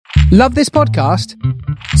Love this podcast?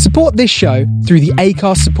 Support this show through the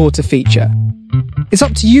Acast supporter feature. It's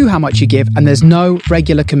up to you how much you give, and there's no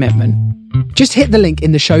regular commitment. Just hit the link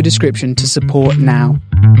in the show description to support now.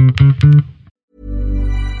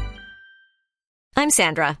 I'm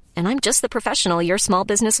Sandra, and I'm just the professional your small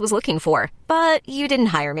business was looking for. But you didn't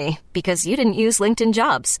hire me because you didn't use LinkedIn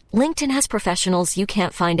Jobs. LinkedIn has professionals you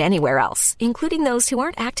can't find anywhere else, including those who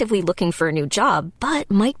aren't actively looking for a new job, but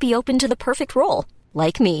might be open to the perfect role,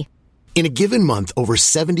 like me. In a given month, over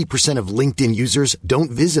 70% of LinkedIn users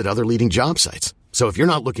don't visit other leading job sites. So if you're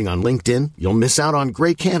not looking on LinkedIn, you'll miss out on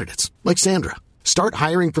great candidates like Sandra. Start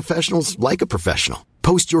hiring professionals like a professional.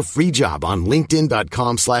 Post your free job on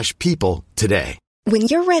linkedin.com/people today. When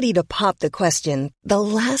you're ready to pop the question, the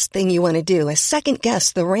last thing you want to do is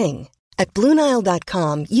second-guess the ring. At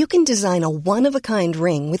BlueNile.com, you can design a one-of-a-kind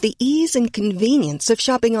ring with the ease and convenience of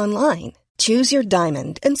shopping online. Choose your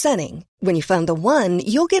diamond and setting. When you find the one,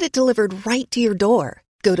 you'll get it delivered right to your door.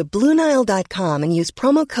 Go to BlueNile.com and use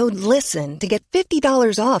promo code LISTEN to get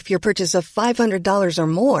 $50 off your purchase of $500 or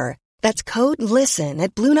more. That's code LISTEN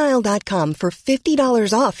at BlueNile.com for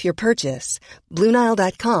 $50 off your purchase.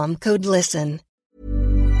 BlueNile.com, code LISTEN.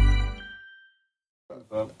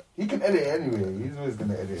 He can edit it anyway. He's always going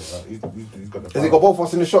to edit it. Right? He's got the Has he got both of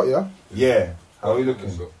us in the shot, yeah? Yeah. How are you looking?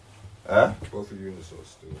 Huh? Both of you in the shot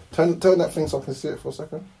still. Turn that thing so I can see it for a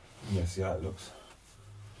second. Yeah, see how it looks.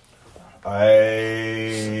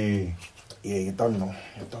 Aye. Yeah, you're done now.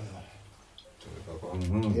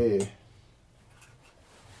 Mm-hmm. Yeah.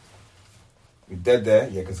 You dead there?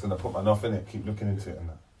 Yeah, because it's going to put my enough in it. Keep looking into it and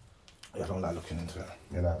that. Yeah, I don't like looking into it.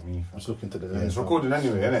 Yeah, like me. I'm just looking to the Yeah, lens. it's recording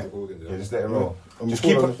anyway, innit? Yeah, just let it roll. Just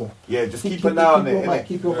keep an eye on it, innit?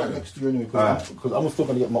 Keep your mic next to you anyway, because I'm still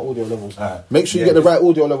going to get my audio levels. Make sure you get the right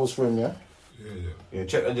audio levels for him, yeah? Yeah,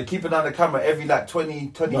 check, and you keep an eye on the camera every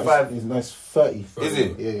 20, 25. It's nice 30. Is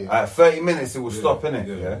it? Yeah. 30 minutes it will stop, innit?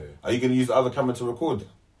 Yeah. Are you going to use the other camera to record?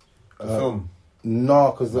 Film? No,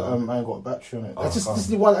 because I ain't got a battery on it. That's just this is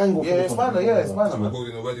the one angle. Yeah, it's fine. Yeah, it's fine.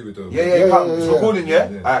 Recording already with them. Yeah. It's recording, yeah?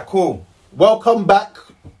 Alright, cool. Welcome back.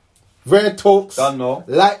 Rare Talks. Done now.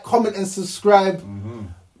 Like, comment and subscribe.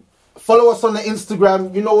 Follow us on the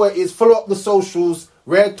Instagram. You know where it is. Follow up the socials.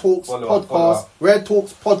 Rare Talks Podcast. Rare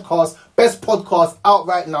Talks Podcast. Best podcast out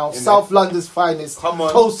right now. South London's finest. Come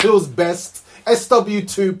on. Coast Hill's best.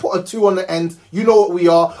 SW2. Put a 2 on the end. You know what we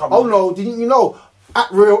are. No, didn't you know?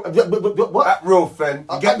 At Real... What? At Real Fen.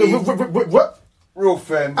 You get me? Real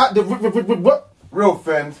Fen. At the... What? Real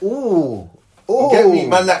Fen. Ooh. You get me?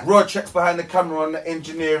 Man, like raw checks behind the camera on the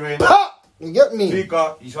engineering. You get me?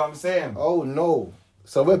 Bigger. You see what I'm saying? Oh, no.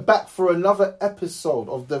 So we're back for another episode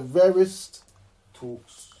of the rarest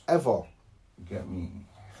talks ever. You get me?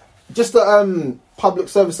 Just a public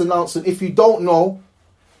service announcement. If you don't know,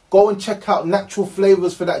 go and check out Natural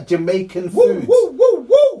Flavors for that Jamaican food.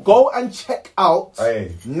 Go and check out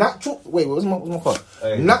Natural... Wait, what's my code?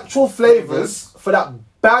 Natural Flavors for that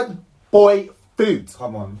bad boy food.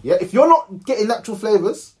 Come on. Yeah, if you're not getting Natural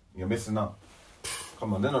Flavors... You're missing out.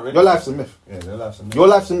 Come on, they're not ready. Your life's a myth. Yeah, their life's a myth. Your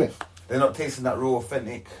life's a myth. They're not tasting that raw,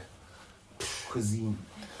 authentic cuisine.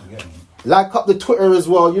 You get me? Like up the Twitter as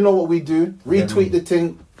well. You know what we do. Retweet the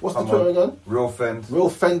thing. What's the Twitter again? Real Fend. Real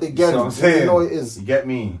Fend again. You know what I'm saying? You know it is. You get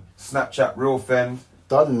me? Snapchat, Real Fend.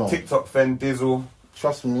 Done now. TikTok, Fend Dizzle.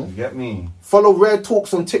 Trust me. You get me? Follow Rare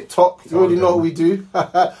Talks on TikTok. You already know what we do.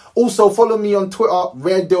 Also, follow me on Twitter,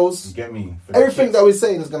 Rare Deals. You get me? Everything that we're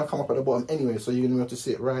saying is going to come up at the bottom anyway, so you're going to be able to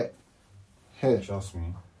see it right here. Trust me.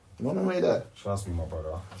 You know what I mean there? Trust me, my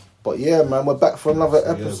brother. But yeah, man, we're back for another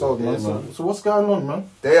episode, man. So what's going on, man?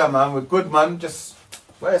 There, man. We're good, man. It's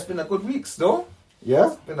been a good week still.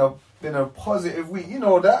 Yeah? Been a positive week. You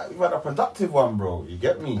know that? We've had a productive one, bro. You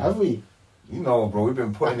get me? Have we? You know, bro, we've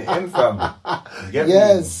been putting it in, fam. You get me?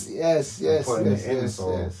 Yes. Putting it in,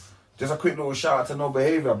 so... Just a quick little shout out to No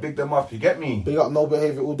Behaviour. Big them up, you get me? Big up No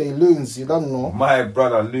Behaviour all day, Loons, you don't know. My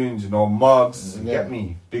brother Loons, you know, Mugs, you get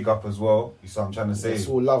me? Big up as well. You see what I'm trying to say? It's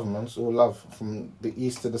all love, man. It's all love. From the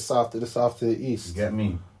east to the south to the south to the east. You get me?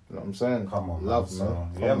 You know what I'm saying? Come on, love, man.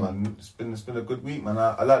 man. Yeah, man. It's been a good week, man.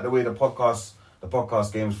 I like the way the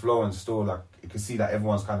podcast game's flowing still. Like, you can see that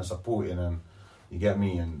everyone's kind of supporting and you get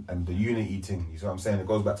me? And the unity thing, you see what I'm saying? It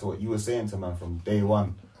goes back to what you were saying to man from day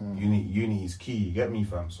one. Unity is key, you get me,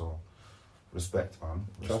 fam? So... Respect, man.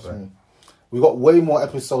 Trust me. We got way more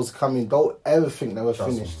episodes coming. Don't ever think that we're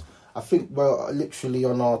finished. Me. I think we're literally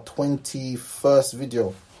on our 21st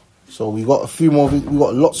video. So we got a few more. We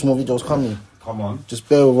got lots more videos coming. Come on. Just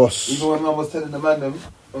bear with us. Even when I was telling the man them,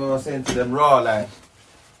 when I was saying to them, raw, like,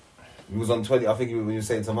 We was on 20. I think when you were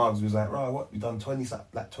saying to Marks, he was like, right, what? We done 20,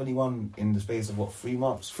 like 21 in the space of what, 3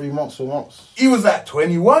 months? 3 months, 4 months. He was at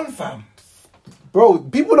 21, fam. Bro,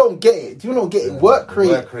 people don't get it. You don't get it. Work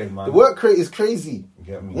rate, man. The work rate is crazy. You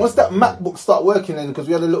get me? Once that MacBook start working, then because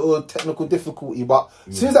we had a little technical difficulty, but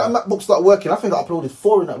as soon as that MacBook start working, I think I uploaded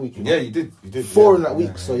 4 in that week. Yeah, you did. 4 in that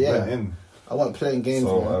week. So yeah, I wasn't playing games.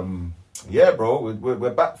 So man. Yeah, bro,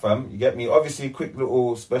 we're back, fam. You get me? Obviously, quick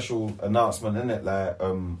little special announcement, innit? Like,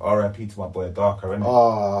 RIP to my boy Darker, innit?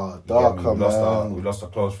 Oh, Darker, man. We lost a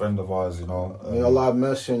close friend of ours, you know. May Allah have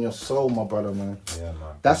mercy on your soul, my brother, man. Yeah,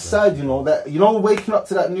 man. That's sad, you know. That waking up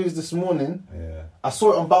to that news this morning. Yeah. I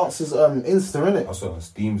saw it on Bounce's Insta, innit? I saw it on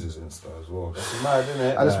Steams' Insta as well. That's mad,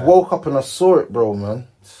 innit? I just woke up and I saw it, bro, man.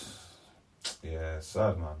 Yeah,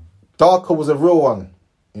 sad, man. Darker was a real one,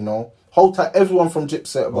 you know. Hold tight, everyone from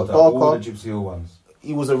Gypset, but Darker, all the Gypsy Hill ones.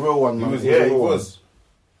 He was a real one, man. He was.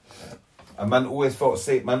 And man always felt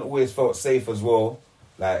safe. Man always felt safe as well.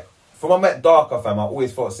 Like, from I met Darker, fam, I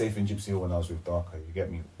always felt safe in Gypsy Hill when I was with Darker. You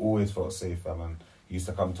get me? Always felt safe, fam. And he used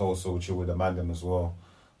to come to also chill with the man as well.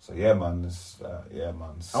 So yeah, man.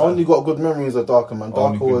 Man. I only got good memories of Darker, man.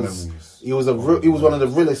 Darker was he was one of the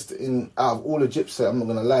realest out of all the Gypset. I'm not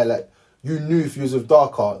gonna lie, like. You knew if you was with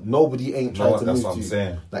Darker, nobody ain't trying to move you. That's what I'm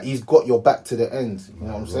saying. Like, he's got your back to the end. You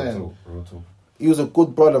know what I'm saying? Real talk. He was a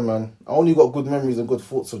good brother, man. I only got good memories and good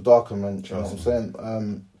thoughts of Darker, man. You know what I'm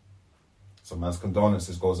saying? So, man's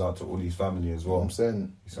condolences goes out to all his family as well. You know what I'm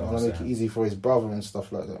saying? I want to make it easy for his brother and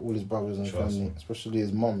stuff like that. All his brothers and family. Especially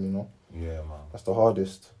his mum, you know? Yeah, man. That's the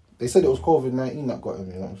hardest. They said it was COVID-19 that got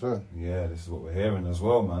him, you know what I'm saying? Yeah, this is what we're hearing as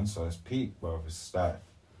well, man. So, it's peak, bro. It's like...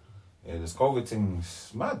 Yeah, this COVID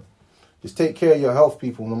thing's mad. Just take care of your health,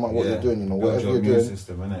 people, no matter what you're doing, you know. Build whatever your you're immune doing.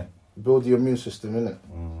 System, innit? Build your immune system, innit?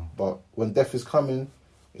 But when death is coming,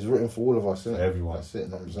 it's written for all of us, innit? For everyone. That's it, you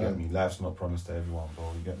know what I'm saying? You get me? Life's not promised to everyone,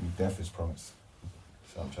 bro. You get me? Death is promised.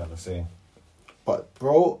 That's what I'm trying to say. But,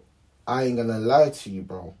 bro, I ain't gonna lie to you,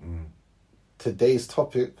 bro. Today's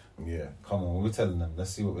topic... Yeah, come on, we're telling them.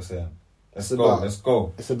 Let's see what we're saying. Let's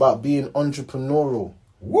go. It's about being entrepreneurial.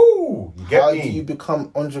 Woo! You get me? How do you become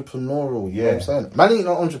entrepreneurial? You know what I'm saying? Man ain't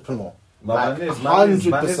no entrepreneur. No, like, man is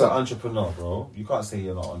an entrepreneur, bro. You can't say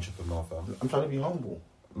you're not an entrepreneur, fam. I'm trying to be humble.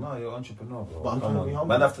 No, you're an entrepreneur, bro. But I'm trying to be humble.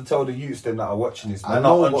 Man have to tell the youths them that are watching this. I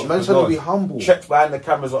know, but man trying to be humble. Check behind the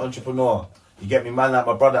camera's an entrepreneur. You get me? Man like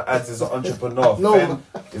my brother Ads is an entrepreneur. No. Fen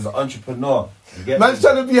is an entrepreneur. You get Man's me?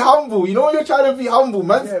 trying to be humble. You know when you're trying to be humble,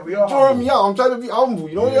 man? Yeah, we are drawing me out. I'm trying to be humble.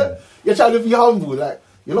 You know you're trying to be humble. Like,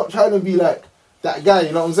 you're not trying to be like that guy,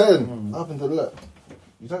 you know what I'm saying? What happened to the look?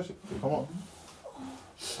 You touched it? Come on.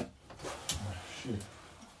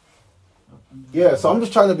 Yeah, so I'm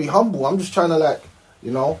just trying to be humble. I'm just trying to, like,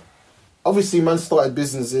 you know, obviously man started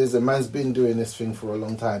businesses and man's been doing this thing for a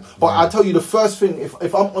long time. But I tell you, the first thing,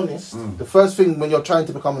 if I'm honest, the first thing when you're trying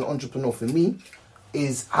to become an entrepreneur for me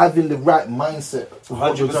is having the right mindset of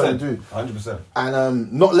what you're trying to do. 100%.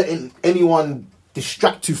 And not letting anyone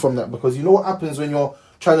distract you from that, because you know what happens when you're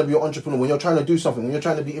trying to be an entrepreneur, when you're trying to do something, when you're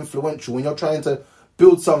trying to be influential, when you're trying to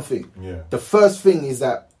build something. Yeah. The first thing is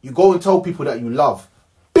that you go and tell people that you love.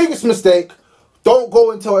 Biggest mistake, don't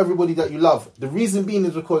go and tell everybody that you love. The reason being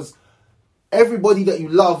is because everybody that you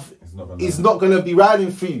love is not going to be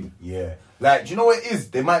riding for you. Yeah. Like, do you know what it is?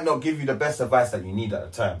 They might not give you the best advice that you need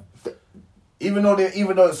at the time. Even though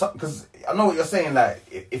it's, because I know what you're saying, like,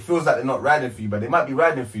 it feels like they're not riding for you, but they might be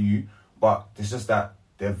riding for you, but it's just that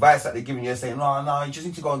the advice that they're giving you is saying, no, you just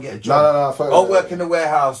need to go and get a job. No. Go work in the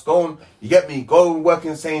warehouse. Go and work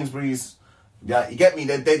in Sainsbury's. Yeah, you get me?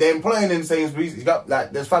 They're employing in Sainsbury's. You got,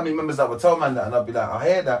 like, there's family members that will tell man that, and I'll be like, I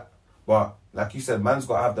hear that. But, like you said, man's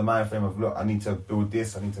got to have the mind frame of, look, I need to build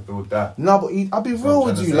this, I need to build that. No, but I'll be real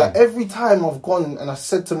with you. Like, every time I've gone and I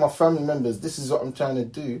said to my family members, this is what I'm trying to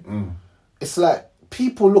do, it's like,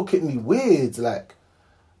 people look at me weird. Like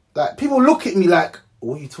people look at me like,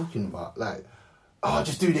 what are you talking about? Like, oh, I'll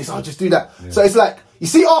just do this, I'll just do that. Yeah. So it's like, you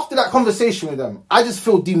see, after that conversation with them, I just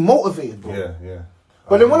feel demotivated, bro. Yeah.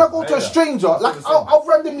 But then when I go to a stranger, like, I'll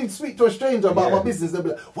randomly speak to a stranger about my business. They'll be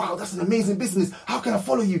like, wow, that's an amazing business. How can I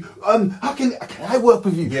follow you? How can I work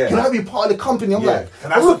with you? Yeah. Can I be part of the company? I'm like,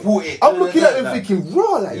 can I support it? I'm looking at them thinking,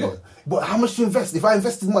 raw, like, look, but how much to invest? If I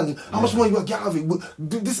invested money, how much money will I get out of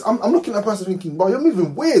it? I'm looking at a person thinking, bro, you're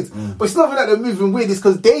moving weird. But it's not even like they're moving weird. It's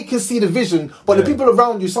because they can see the vision. But the people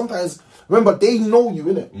around you, sometimes, remember, they know you,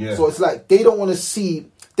 innit? Yeah. So it's like, they don't want to see...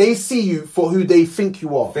 They see you for who they think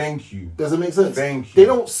you are. Thank you. Does it make sense? Thank you. They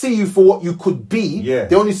don't see you for what you could be. Yeah.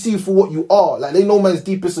 They only see you for what you are. Like, they know man's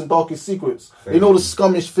deepest and darkest secrets. They know the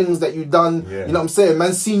scummish things that you've done. Yeah. You know what I'm saying?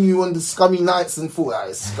 Man seen you on the scummy nights and thought,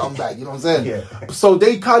 it's scumbag. You know what I'm saying? So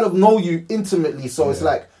they kind of know you intimately. So it's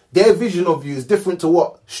like, their vision of you is different to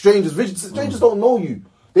what strangers' vision. Strangers don't know you.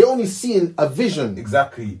 They only see a vision.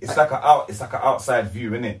 Exactly. It's like an outside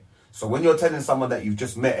view, innit? So when you're telling someone that you've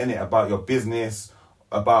just met, innit, about your business,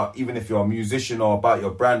 about even if you're a musician or about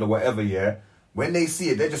your brand or whatever, yeah, when they see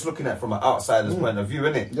it, they're just looking at it from an outsider's point of view,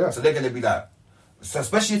 innit? Yeah. So they're going to be like, so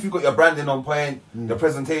especially if you've got your branding on point, your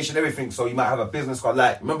presentation, everything, so you might have a business card.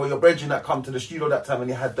 Like, remember your brethren that come to the studio that time when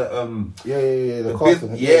you had the the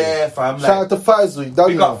casting. Fam. Shout out to Faisal,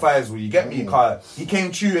 big up Faisal, you get me? He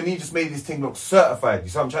came true and he just made this thing look certified. You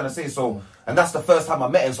see what I'm trying to say? So, and that's the first time I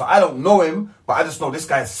met him. So I don't know him, but I just know this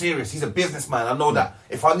guy's serious. He's a businessman. I know that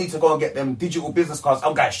if I need to go and get them digital business cards,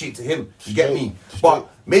 I'm going straight to him. You get me? But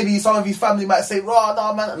maybe some of his family might say, "Raw,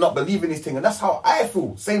 no man," not believing this thing, and that's how I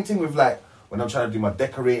feel. Same thing with like when I'm trying to do my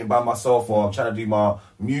decorating by myself, or I'm trying to do my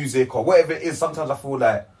music or whatever it is. Sometimes I feel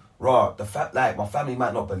like, the fact like my family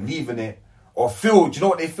might not believe in it or feel. Do you know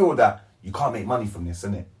what they feel, that you can't make money from this,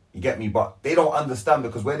 innit? You get me? But they don't understand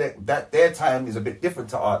because their time is a bit different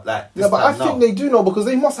to art. Like, yeah, but I think they do know, because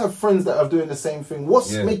they must have friends that are doing the same thing.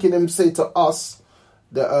 What's making them say to us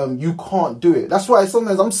that you can't do it? That's why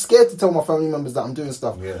sometimes I'm scared to tell my family members that I'm doing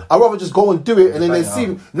stuff. Yeah. I'd rather just go and do it, and then they see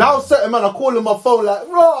me. Now certain man are calling my phone like,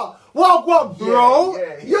 "Raw, what, bro?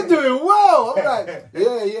 You're doing well." I'm like,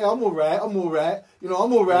 yeah, I'm alright. You know,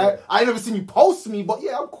 I'm alright. I ain't never seen you post me, but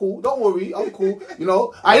yeah, I'm cool. Don't worry, I'm cool. You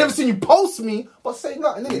know, I ain't never seen you post me, but say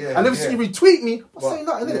nothing, innit? I never seen you retweet me, but say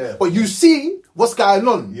nothing, innit? But you see what's going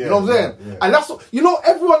on, you know what I'm saying? Yeah. And that's what, you know,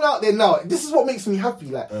 everyone out there now, this is what makes me happy.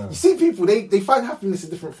 Like, you see people, they find happiness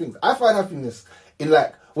in different things. I find happiness in,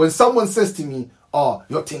 like, when someone says to me, "Oh,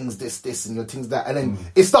 your thing's this, and your thing's that," and then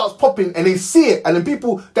it starts popping, and they see it, and then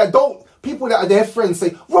people that are their friends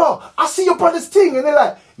say, "Raw, I see your brother's thing," and they're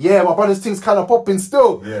like, "Yeah, my brother's thing's kind of popping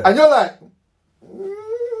still," and you're like,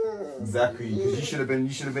 exactly, because you should have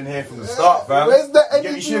been here from the start, fam. Where's the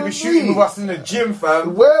energy? You should have been shooting with us in the gym,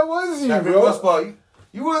 fam. Where was you, bro?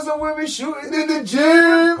 You wasn't with me shooting in the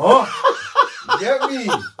gym. Huh? Get me?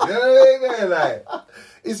 Yeah, like.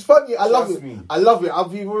 It's funny. I love it. I love it. I'll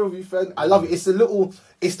be real with you, friend. I love it. It's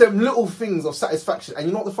them little things of satisfaction. And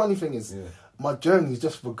you know what the funny thing is? Yeah. My journey's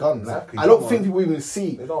just begun. Exactly. Like, I don't think people even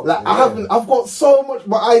see. Like, I've got so much,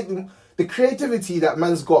 but the creativity that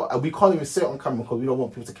man's got, and we can't even say it on camera because we don't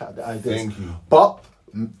want people to catch the ideas. Thank you. But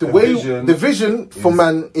the vision for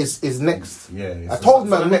man is next. Yeah, I told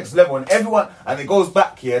man the next level, and everyone, and it goes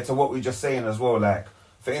back here to what we were just saying as well. Like,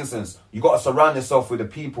 for instance, you got to surround yourself with the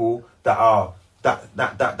people that are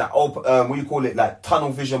that open, what you call it, like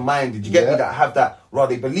tunnel vision minded. You get me? That have that,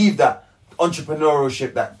 they believe that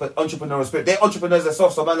entrepreneurship, but entrepreneurial spirit. They're entrepreneurs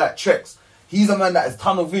themselves. So a man like Trex, he's a man that has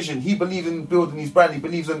tunnel vision. He believes in building his brand. He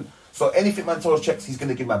believes in, so anything man tells Trex, he's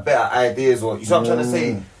gonna give man better ideas, or you see what I'm trying to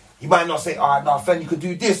say. He might not say, friend, you could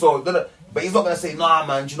do this, or but he's not gonna say, "Nah,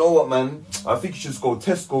 man, do you know what, man? I think you should just go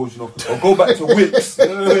Tesco's, you know, or go back to Wix."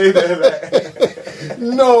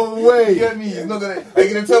 No way. You get me? He's not gonna. Are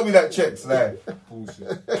you gonna tell me that, Trex? Like,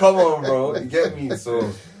 bullshit. Come on, bro. You get me? So,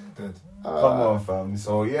 come on, fam.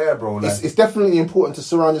 So yeah, bro. Like, it's definitely important to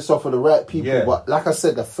surround yourself with the right people. Yeah. But like I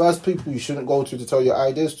said, the first people you shouldn't go to tell your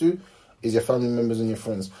ideas to is your family members and your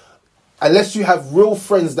friends, unless you have real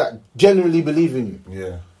friends that genuinely believe in you.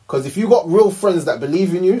 Yeah. Because if you got real friends that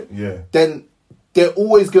believe in you, then they're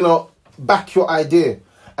always gonna back your idea.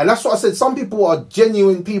 And that's what I said. Some people are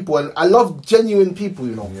genuine people, and I love genuine people,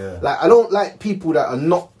 you know. Yeah. Like, I don't like people that are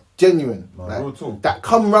not genuine. That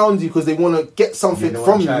come round you because they want to get something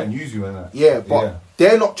from you. And use you and that. Yeah, but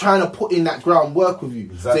they're not trying to put in that groundwork with you.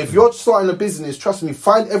 Exactly. So if you're starting a business, trust me,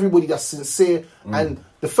 find everybody that's sincere. And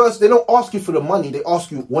they don't ask you for the money. They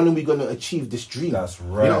ask you, when are we going to achieve this dream? That's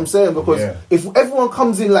right. You know what I'm saying? Because if everyone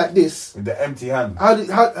comes in like this, with the empty hand,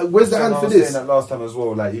 where's the hand for this? I was saying that last time as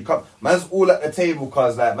well. Like, you come, man's all at the table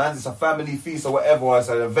because, like, man's it's a family feast or whatever, or it's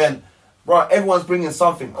an event. Right, everyone's bringing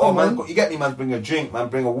something. Man, you get me? Man, bring a drink. Man,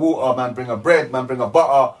 bring a water. Man, bring a bread. Man, bring a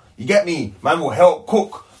butter. You get me? Man will help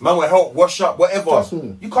cook. Man will help wash up, whatever.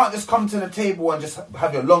 You can't just come to the table and just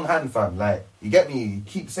have your long hand, fam. Like, you get me? You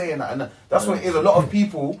keep saying that, and that's what it is. A lot of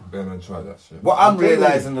people. Bearman tried that shit. What I'm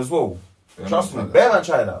realising as well. Trust me, Bearman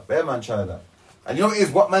tried that. Bearman tried that. And you know what it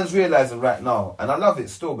is? What man's realising right now, and I love it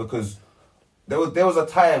still, because there was a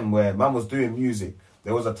time where man was doing music.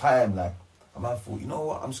 There was a time like, a man thought, you know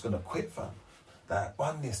what? I'm just gonna quit, fam. Like,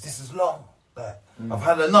 run this. This is long. Like, I've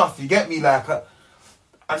had enough. You get me? Like,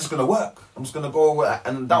 I'm just gonna work. I'm just gonna go work.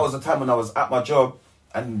 And that was the time when I was at my job,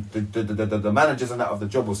 and the managers and that of the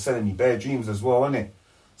job was selling me bare dreams as well, innit?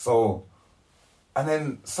 So, and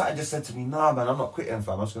then something just said to me, "Nah, man, I'm not quitting,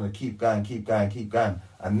 fam. I'm just gonna keep going.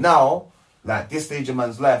 And now, like, this stage of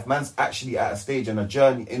man's life, man's actually at a stage in the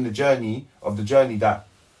journey that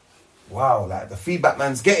wow, like the feedback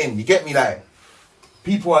man's getting, you get me, like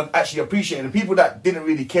people are actually appreciating the people that didn't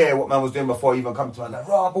really care what man was doing before even come to man, like,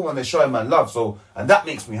 raw, boom, and they're showing man love. So, and that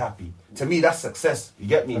makes me happy. To me, that's success. You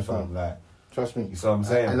get me, fam? Like, trust me. You see what I'm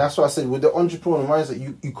saying? And that's why I said with the entrepreneur mindset,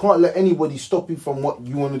 you can't let anybody stop you from what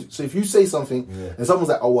you want to do. So if you say something and someone's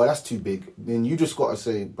like, oh, well, that's too big, then you just got to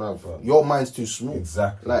say, bruv, your mind's too small.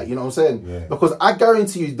 Exactly. Like, you know what I'm saying? Yeah. Because I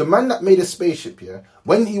guarantee you, the man that made a spaceship,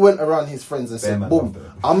 when he went around his friends and said, boom,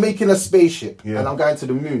 I'm making a spaceship and I'm going to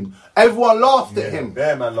the moon. Everyone laughed at him.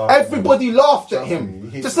 Everybody laughed at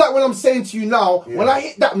him. Just like when I'm saying to you now, when I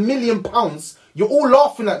hit that £1 million, you're all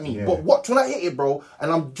laughing at me, but watch when I hit it, bro, and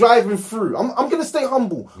I'm driving through. I'm going to stay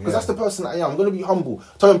humble, because that's the person that I am. I'm going to be humble.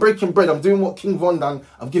 So I'm breaking bread. I'm doing what King Von done.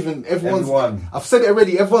 I'm giving everyone. I've said it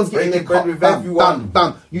already. Everyone's getting their cut.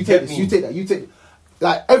 Bam. You take this, you take that, you take...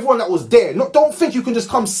 Like, everyone that was there. Don't think you can just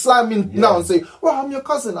come slamming now and say, well, I'm your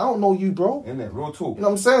cousin. I don't know you, bro. Innit? Real talk. You know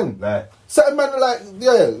what I'm saying? Like, certain men are like,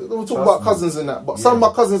 we'll talk about cousins and that, but some of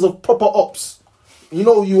my cousins are proper ops. You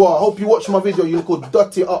know who you are. I hope you watch my video. You look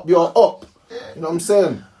dirty up. You're up. You know what I'm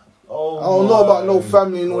saying? I don't know about no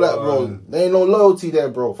family and all that, bro. There ain't no loyalty there,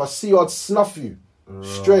 bro. If I see you, I'd snuff you.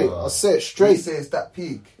 Straight. I'll say it straight. You say it's that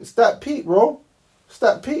peak. It's that peak, bro. It's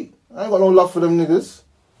that peak. I ain't got no love for them niggas.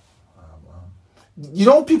 You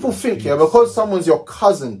know, people think, because someone's your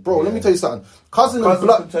cousin, bro, let me tell you something. Cousins and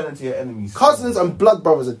blood turn into your enemies. Cousins and blood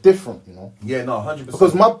brothers are different, you know. Yeah, no, 100%.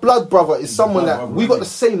 Because my blood brother is someone that we got the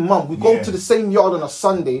same mum. We go to the same yard on a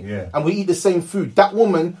Sunday and we eat the same food. That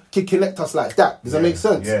woman can connect us like that. Does that make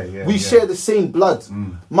sense? We share the same blood.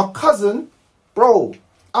 My cousin, bro,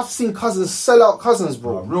 I've seen cousins sell out cousins,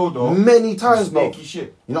 bro. Real though. Many times, bro.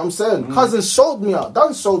 Shit. You know what I'm saying? Cousins sold me out.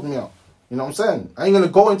 Done sold me out. You know what I'm saying? I ain't going to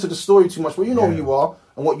go into the story too much, but you know who you are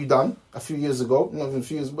and what you done a few years ago. Not even a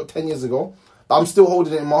few years, but 10 years ago. But I'm still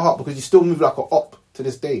holding it in my heart because you still move like a op to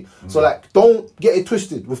this day. So, like, don't get it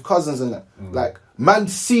twisted with cousins and that. Like, man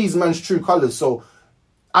sees man's true colours. So,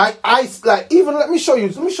 I like, even, let me show you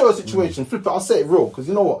a situation. Flip it, I'll say it real. Because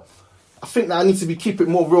you know what? I think that I need to keep it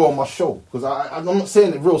more real on my show. Because I'm not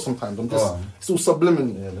saying it real sometimes. I'm just, it's all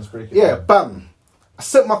subliminal. Yeah, let's break it. Yeah, bam. I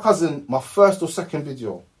sent my cousin my first or second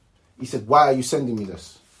video. He said, why are you sending me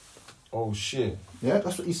this? Oh, shit. Yeah,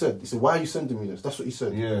 that's what he said. He said, why are you sending me this? That's what he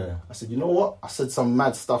said. Yeah. I said, you know what? I said some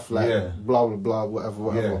mad stuff like blah, blah, blah,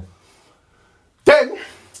 whatever. Yeah. Then,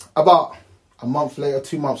 about a month later,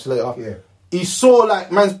 2 months later, he saw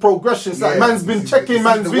like man's progression. It's like man's been checking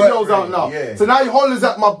man's videos out now. Yeah. So now he hollers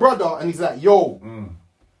at my brother and he's like, yo,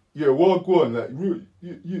 what go on? Like,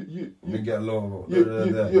 you get along.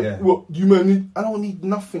 What you man need? I don't need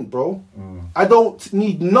nothing, bro. I don't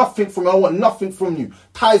need nothing from you. I want nothing from you.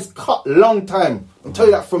 Ties cut long time. I'll tell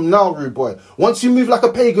you that from now, rude boy. Once you move like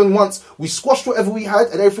a pagan, once we squashed whatever we had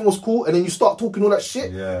and everything was cool, and then you start talking all that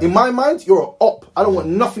shit. In my mind, you're an op. I don't want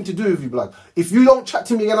nothing to do with you, blood. If you don't chat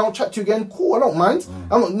to me again, I don't chat to you again. Cool, I don't mind.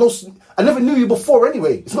 I never knew you before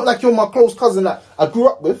anyway. It's not like you're my close cousin that I grew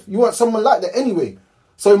up with. You weren't someone like that anyway.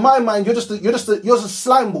 So in my mind, you're just a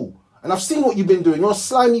slime ball. And I've seen what you've been doing. You're a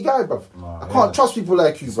slimy guy, bruv. I can't trust people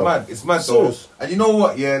like you, bruv. It's mad though. And you know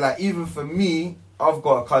what, like even for me, I've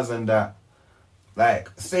got a cousin that, like,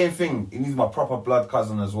 same thing. He's my proper blood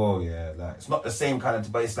cousin as well, Like, it's not the same kind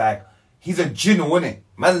of, but it's like, he's a ginu, innit?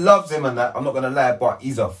 Man loves him and that, I'm not gonna lie, but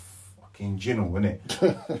he's a fucking ginu,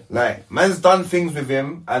 innit? Like, man's done things with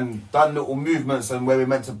him and done little movements and where we're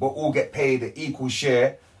meant to all get paid an equal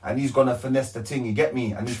share. And he's gonna finesse the thing, you get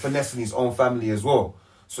me? And he's finessing his own family as well.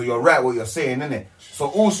 So you're right what you're saying, innit? So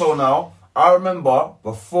also now, I remember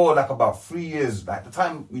before, like about 3 years, like the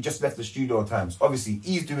time we just left the studio times, obviously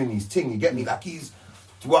he's doing his thing, you get me? Like he's,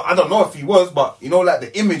 well, I don't know if he was, but you know, like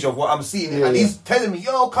the image of what I'm seeing. And he's telling me,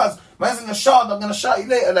 yo, cuz, man's in the shout, I'm gonna shout you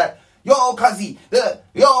later, like, yo, cuzzy,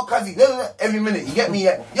 every minute, you get me?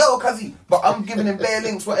 Yo, cuzzy. But I'm giving him bare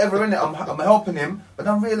links, whatever, innit? I'm helping him. But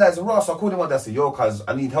I'm realising, Ross, I called him one day, I said, yo, cuz,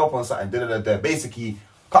 I need help on something, Basically,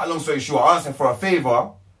 cut a long story short, I asked him for a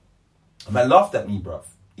favour. And man laughed at me, bruv.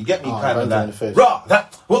 You get me? Kind of like, rah,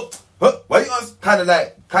 that, what? Why you ask? Kind of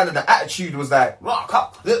the attitude was like, rah,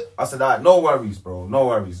 cut. I said, alright, no worries, bro, no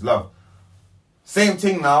worries, love. Same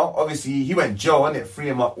thing now, obviously, he went jail, innit? Free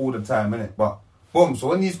him up all the time, innit? But, boom, so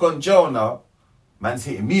when he's gone jail now, man's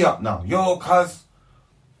hitting me up now. Yo, cuz.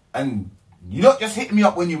 And you're not just hitting me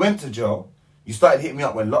up when you went to jail, you started hitting me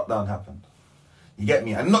up when lockdown happened. You get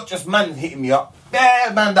me? And not just man hitting me up.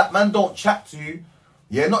 Yeah, man, that man don't chat to you.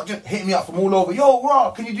 Yeah, not just hitting me up from all over. Yo,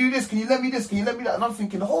 raw, can you do this? Can you let me this? Can you let me that? And I'm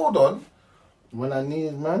thinking, hold on. When I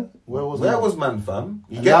needed man, where was man, fam?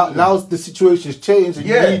 You get now the situation's changed and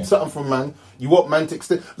you need something from man. You want man to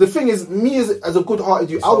extend. The thing is, me as a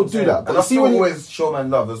good-hearted you, I would do that. But and I see when you always show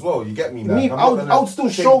man love as well. You get me? Me, I would still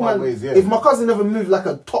show man. Ways, yeah. If my cousin never moved like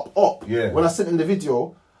a top up when I sent in the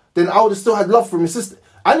video, then I would have still had love for him. It's just,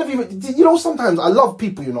 I never even, you know, sometimes I love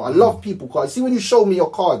people, you know. I love people. Cause see when you show me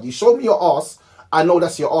your card, you show me your ass, I know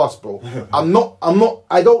that's your ass, bro.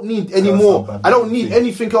 I don't need any more. I don't need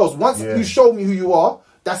anything else. Once you show me who you are,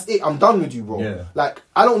 that's it. I'm done with you, bro. Yeah. Like,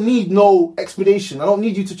 I don't need no explanation. I don't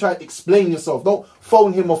need you to try and explain yourself. Don't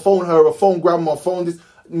phone him or phone her or phone grandma or phone this.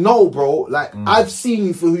 No, bro. Like, I've seen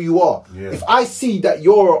you for who you are. Yeah. If I see that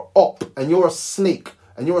you're a op and you're a snake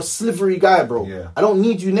and you're a slivery guy, bro, I don't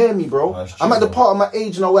need you near me, bro. True, I'm at the part of my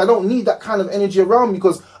age now where I don't need that kind of energy around me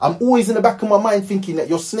because I'm always in the back of my mind thinking that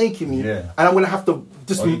you're snaking me and I'm going to have to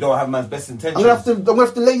just... Or you don't have man's best intentions. I'm going to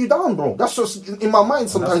have to lay you down, bro. That's just in my mind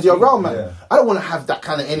sometimes you're around, man. Yeah. I don't want to have that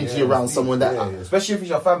kind of energy around someone that... Especially if it's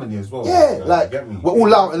your family as well. Yeah, like we're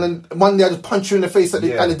all out and then one day I just punch you in the face at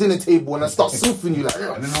the dinner table and I start soothing you like...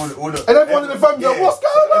 And then everyone in the family like, what's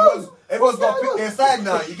going on? Everyone's got to pick their side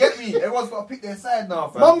now, you get me? Everyone's got to pick their side now,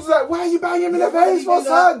 fam. Mum's like, why are you banging him in the face, what's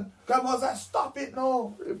son? Grandma's like, stop it,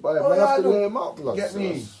 no. I have to lay him out, blood. Get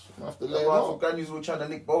me? I have to lay him out. Granny's all trying to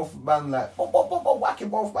lick both man, like, whacking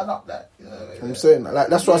both man up, like. I'm saying, like,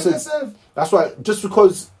 that's what I said. That's why, just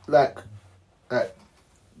because, like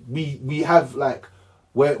we have, like,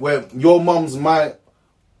 where your mum's my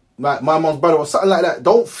mum's brother or something like that,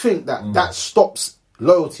 don't think that that stops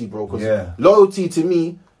loyalty, bro. Because loyalty to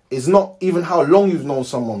me is not even how long you've known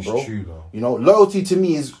someone, bro. It's true, though. You know, loyalty to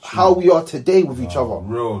me is how we are today with each other.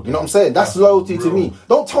 Real, you know what I'm saying? That's loyalty to me.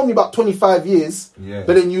 Don't tell me about 25 years, but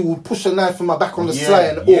then you will push a knife in my back on the sly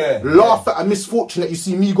and laugh at a misfortune that you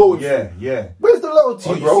see me going through. Where's the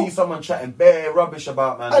loyalty, bro? You see someone chatting bare rubbish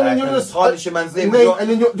about man, and then you're just tarnishing man's name,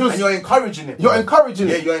 and you're encouraging it. You're encouraging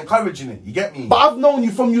it. Yeah, you're encouraging it. You get me? But I've known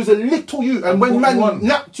you from you was a little you, and when man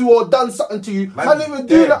napped you or done something to you, man didn't even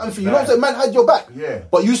do nothing for you. You know what I'm saying? Man had your back. Yeah.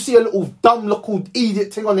 But you see a little dumb little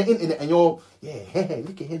idiot thing on the internet, and you're look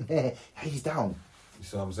at him, he's down. You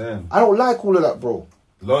see what I'm saying? I don't like all of that, bro.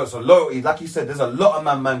 So loyalty, like you said, there's a lot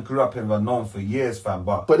of man grew up in and known for years, fam,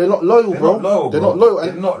 but they're not loyal, bro. They're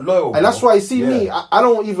not loyal. And that's why you see me, I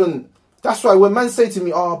don't even. That's why when man say to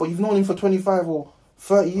me, but you've known him for 25 or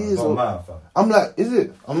 30 years, I'm like, is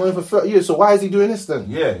it? I'm known him for 30 years, so why is he doing this then?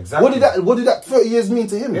 Yeah, exactly. What did that 30 years mean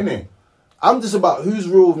to him? Innit? I'm just about who's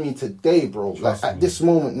real with me today, bro. Like at this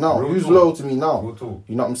moment now, who's loyal to me now?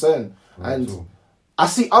 You know what I'm saying? And I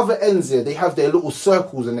see other ends here. They have their little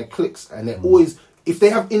circles and their cliques, and they're always. If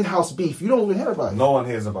they have in-house beef, you don't even hear about it. No one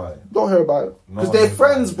hears about it. Don't hear about it because they're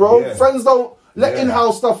friends, bro. Yeah. Friends don't let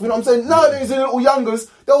in-house stuff. You know what I'm saying? Nowadays, the little youngers,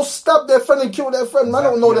 they'll stab their friend and kill their friend. Man,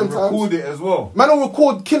 don't know them times. Record it as well. Man, don't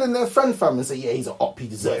record killing their friend, fam, and say, yeah, he's an op, he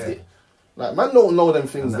deserved it. Like, man don't know them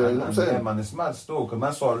things there, you know what I'm saying? Yeah, man, it's mad still, because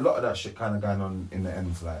man saw a lot of that shit kind of going on in the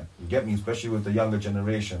ends, like, you get me, especially with the younger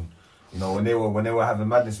generation. You know, when they were having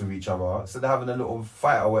madness with each other, instead of having a little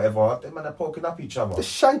fight or whatever, they man are poking up each other. They're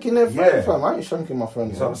shanking their friend, fam. I ain't shanking my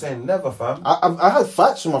friend. So I'm saying, never, fam. I had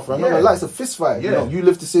fights with my friend. Yeah. Like, it's a fist fight. You know, you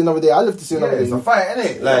live to see another day, I live to see another day. It's a fight,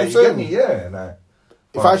 innit? Like, you get me? Yeah, like.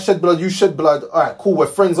 If I shed blood, you shed blood. All right, cool. We're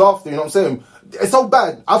friends after. You know what I'm saying? It's so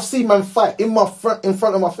bad. I've seen man fight in front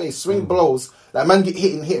of my face, swing blows. Like man get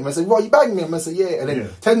hit him. I say, "Well, you banged me." And man say, "Yeah." And then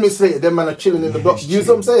 10 minutes later, them man are chilling in the block. You know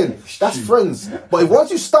what I'm saying? That's friends. But if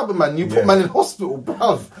once you stab a man, you put man in hospital,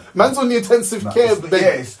 bruv. Man's on the intensive care bed.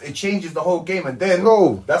 Yeah, it changes the whole game, and then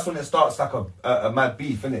that's when it starts like a mad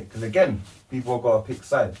beef, innit? Because again, people have got to pick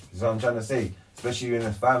sides. You know what I'm trying to say? Especially when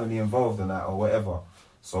there's family involved in that or whatever.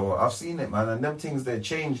 So I've seen it, man, and them things, they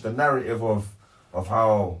change the narrative of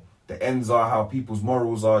how the ends are, how people's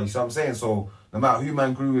morals are. You see what I'm saying? So no matter who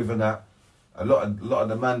man grew with and that, a lot of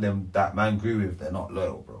the man that man grew with, they're not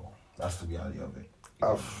loyal, bro. That's the reality of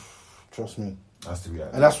it. Trust me. That's the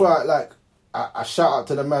reality. And that's why I shout out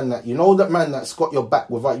to the man that, you know, that man that's got your back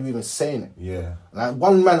without you even saying it. Yeah. Like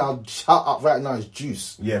one man I'll shout out right now is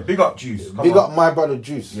Juice. Yeah, big up Juice. Big up my brother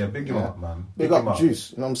Juice. Yeah, big him up, man. Big up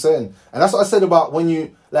Juice. You know what I'm saying? And that's what I said about when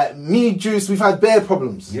you, like me, Juice, we've had bare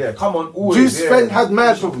problems. Yeah, come on. Always, Juice friend had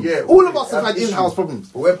mad problems. Yeah, all of us have had in-house problems.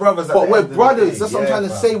 But we're brothers. But we're brothers. That's what I'm trying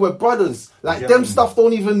to say. We're brothers. Like them stuff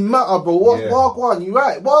don't even matter, bro. Walk on, you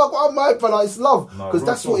right? Walk on, my brother. It's love, because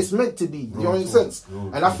that's what it's meant to be. You know what I'm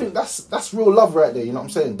saying? And I think that's real love right there. You know what I'm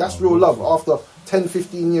saying? That's real love. After 10,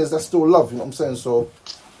 15 years, that's still love. You know what I'm saying? So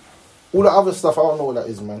all the other stuff, I don't know what that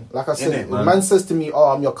is, man. Like I said, man says to me, "Oh,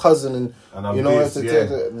 I'm your cousin," and you know, and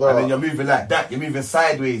then you're moving like that. You're moving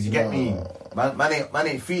sideways. You get me? Man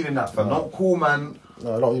ain't feeling that, fam. Don't call man.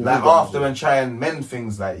 No, I don't even like after and try and mend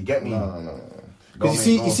things. Like, you get me? No. Because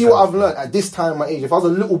you see what I've learned at this time, my age. If I was a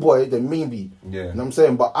little boy, then maybe. Yeah. You know what I'm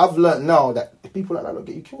saying? But I've learned now that people like that will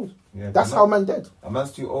get you killed. Yeah, that's how man dead. A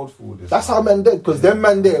man's too old for all this. That's how man dead. Because them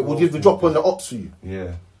man there will give the drop on the ops for you.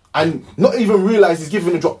 Yeah. And not even realise he's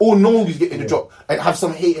giving the drop, or know he's getting the drop, and have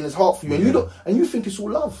some hate in his heart for you, and you think it's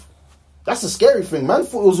all love. That's the scary thing. Man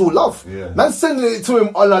thought it was all love. Yeah. Man sending it to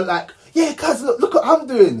him on like, yeah, cuz look what I'm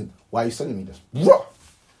doing. Why are you sending me this? Bruh.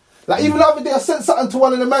 Like even the other day, I sent something to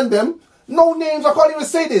one of the man them, no names, I can't even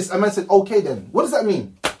say this. And man said, okay then, what does that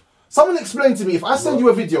mean? Someone explained to me, if I send you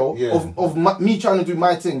a video of me trying to do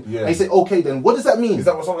my thing, and you say, okay then, what does that mean? Is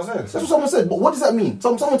that what someone said? That's what someone said, but what does that mean?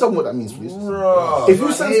 Someone tell me what that means, please. Bro, if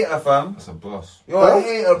you send... hater, fam. That's a boss. You're a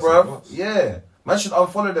hater, bro. Yeah. Man should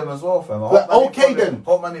unfollow them as well, fam. Like, okay then.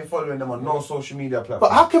 Hope man ain't following them on no social media platform.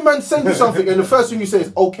 But how can man send you something and the first thing you say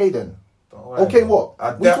is, okay then? Okay, what?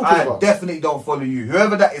 I about? definitely don't follow you.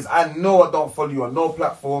 Whoever that is, I know I don't follow you on no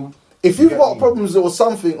platform. If you've got problems or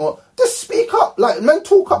something, or just speak up, like men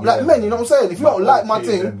talk up like men. You know what I'm saying? If you don't like my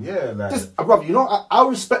thing, just brother, you know I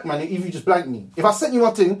respect man. If you just blank me, if I sent you my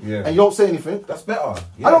thing and you don't say anything, that's better.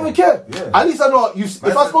 Yeah. I don't even care. Yeah. At least I know you. If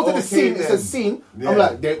I go to the scene, it says scene. I'm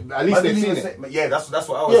like, at least they've seen it. Yeah, that's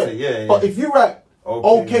what I would say. Yeah. But if you write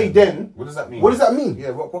okay then, what does that mean? What does that mean? Yeah.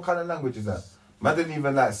 What kind of language is that? Man didn't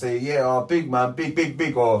even like say big man,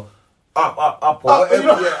 big or. Up, or whatever,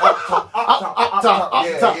 up, top,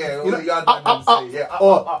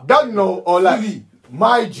 or Dano, or like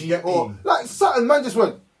my G, or like something. Man just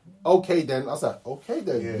went, okay then. I was like, okay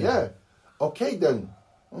then, yeah. Okay then,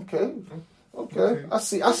 okay. I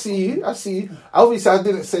see you. Obviously, I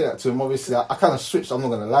didn't say that to him. Obviously, I kind of switched. I'm not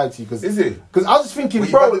gonna lie to you because I was thinking,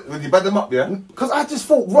 bro, would you bad them up, yeah? Because I just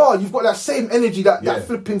thought, raw, you've got that same energy that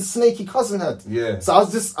flipping snaky cousin had. Yeah. So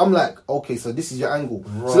I'm like, okay, so this is your angle.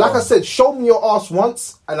 Raw. So like I said, show me your ass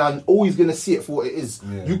once, and I'm always gonna see it for what it is.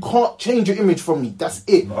 Yeah. You can't change your image from me. That's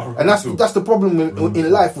it. No, and that's the problem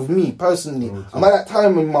in life with me personally. I'm at that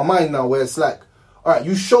time in my mind now where it's like, all right,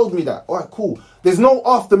 you showed me that. All right, cool. There's no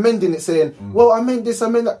after mending it saying, well, I meant this, I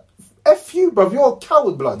meant that. F you, bruv. You're a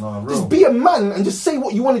coward, blood. No, just be a man and just say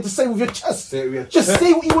what you wanted to say with your chest. Say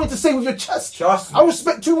what you wanted to say with your chest. Trust me. I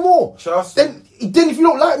respect you more. Trust me. Then if you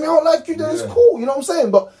don't like me, I don't like you, then it's cool. You know what I'm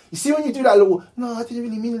saying? But you see when you do that little, no, I didn't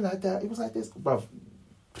really mean it like that. It was like this, bruv.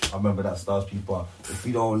 I remember that Stars people. If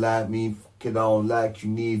you don't like me, I don't like you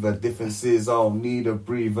neither. Differences, I don't need a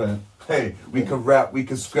breather. Hey, we can rap, we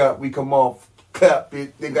can scrap, we can off. Clap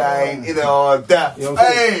it, nigga, I ain't in all that. You know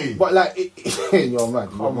hey! But like, yo man,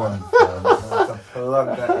 come on.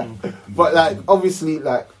 But like, obviously,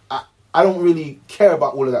 like, I don't really care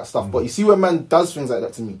about all of that stuff. But you see when man does things like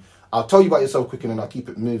that to me, I'll tell you about yourself quick and then I'll keep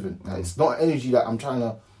it moving. Like, it's not energy that I'm trying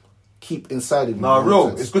to keep inside of me. No, real.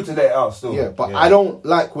 It's good to let it out still. Yeah, but I don't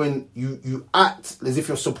like when you act as if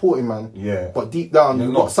you're supporting man. Yeah. But deep down,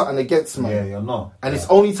 you've got something against man. Yeah, you're not. And it's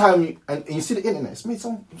only time you... And you see the internet, it's made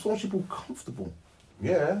so much people comfortable.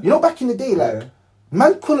 Yeah. You know, back in the day, like... Yeah.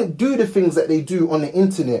 Man couldn't do the things that they do on the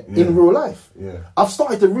internet in real life. Yeah. I've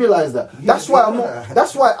started to realise that. That's why I'm not...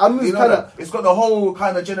 That's why I move kind of... It's got the whole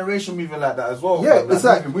kind of generation moving like that as well. Yeah, it's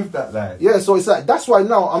like... With that, like... Yeah, so it's like... That's why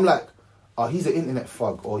now I'm like... Oh, he's an internet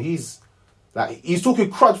thug. Or he's... Like, he's talking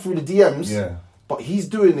crud through the DMs. Yeah. But he's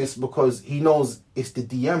doing this because he knows it's the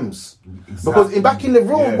DMs. Exactly. Because back in the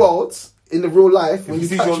real world... In the real life, when you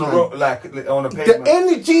see you on the road, like on the pavement, the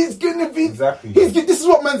energy is gonna be exactly. This is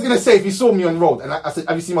what man's gonna say if he saw me on the road. And I said,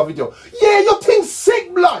 "Have you seen my video? Yeah, your thing's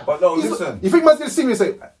sick, blood." But no, listen. You think man's gonna see me and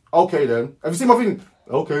say, "Okay then"? Have you seen my thing?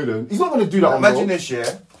 Okay then. He's not gonna do that. Imagine this,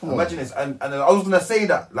 yeah. Imagine this, and I was gonna say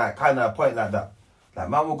that, like, kind of a point like that. Like,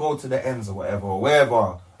 man will go to the ends or whatever, or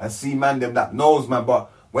wherever, and see man them that knows man. But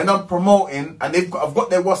when I'm promoting, and I've got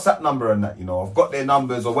their WhatsApp number and that, you know, I've got their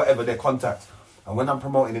numbers or whatever, their contacts. And when I'm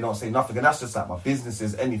promoting, they don't say nothing. And that's just like my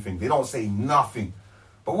businesses, anything. They don't say nothing.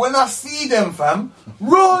 But when I see them, fam,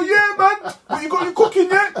 raw, yeah, man. What, you got your cooking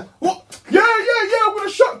yet? What? Yeah, I'm gonna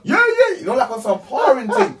shot. Yeah. You know, like on some powering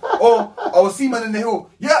thing. Or I will see man in the hill.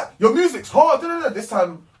 Yeah, your music's hard. This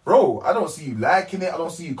time, bro, I don't see you liking it. I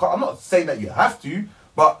don't see you. I'm not saying that you have to.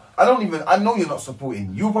 But I know you're not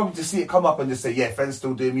supporting. You'll probably just see it come up and just say, yeah, friends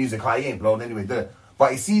still doing music. I ain't blown anyway, do it.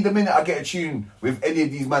 But you see, the minute I get a tune with any of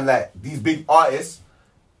these man, like these big artists,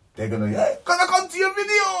 they're gonna, yeah, can I come to your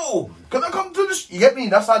video? Can I come to the? You get me?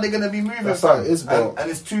 That's how they're gonna be moving. That's how it is, bro. And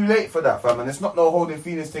it's too late for that, fam. And it's not no holding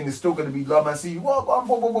feelings thing. It's still gonna be love and see what,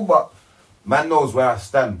 but man knows where I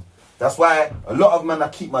stand. That's why a lot of man I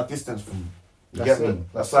keep my distance from. You get me?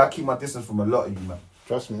 That's why I keep my distance from a lot of you, man.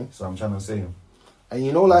 Trust me. So I'm trying to say him. And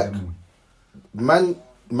you know, like, man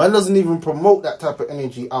Man doesn't even promote that type of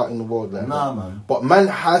energy out in the world. Like nah, that. man. But man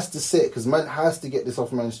has to say it because man has to get this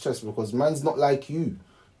off man's chest because man's not like you.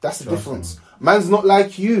 That's the difference. Man's not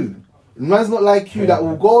like you. Man's not like you that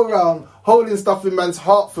will go around holding stuff in man's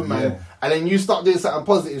heart for man, and then you start doing something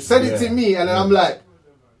positive. Send it to me, and then I'm like,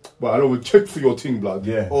 well, I don't want to check for your thing, blood.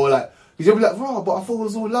 Yeah. Or like, because you'll be like, bro, but I thought it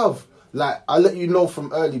was all love. Like, I let you know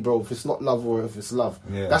from early, bro, if it's not love or if it's love.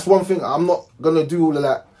 Yeah. That's one thing. I'm not gonna do all of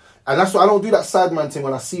that. And that's why I don't do that side man thing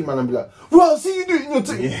when I see man and be like, bro, I see you doing your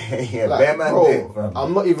thing. Yeah, like, bear man bro, did, fam.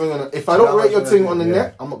 I'm not even gonna, if I don't rate your thing on the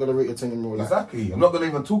net, I'm not gonna rate your thing in real life. Exactly. I'm not gonna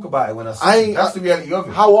even talk about it when I see it. That's the reality of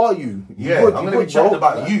it. How are you? Yeah, I'm gonna be chatting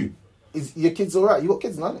about you. Is your kids alright? You got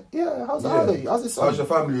kids, man? Yeah, how's are they? How's this? How's your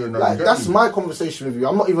family? And like, that's my conversation with you.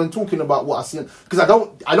 I'm not even talking about what I see because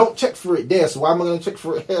I don't check for it there. So why am I going to check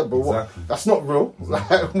for it here, bro? Exactly. What? That's not real.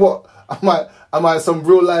 Exactly. Like, what? Am I some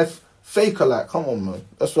real life faker? Like, come on, man.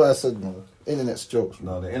 That's what I said, man. Internet's jokes.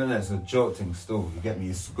 No, the internet's a joke thing. Still, you get me.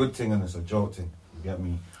 It's a good thing and it's a joke thing. You get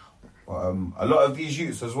me. But a lot of these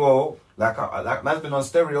youths as well. Like man's been on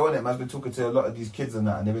stereo, innit? Man's been talking to a lot of these kids and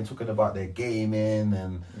that, and they've been talking about their gaming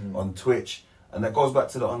and on Twitch. And that goes back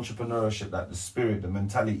to the entrepreneurship, like the spirit, the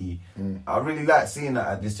mentality. I really like seeing that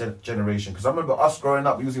at this generation. Because I remember us growing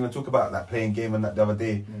up, we was even talking about like playing game and that the other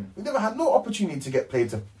day. We never had no opportunity to get played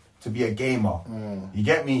to be a gamer. You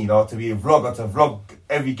get me? You know, to be a vlogger, to vlog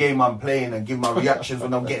every game I'm playing and give my reactions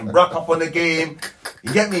when I'm getting bruck up on the game.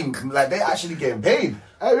 You get me? Like, they're actually getting paid.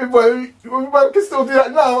 Everybody can still do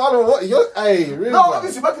that now. I don't know what you're... Hey, really? No,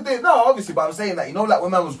 obviously, man can do it now, obviously. But I'm saying that, you know, like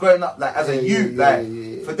when man was growing up, like as a youth,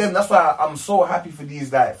 for them, that's why I'm so happy for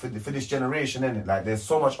these, like, for this generation, innit? Like, there's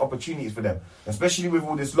so much opportunities for them. Especially with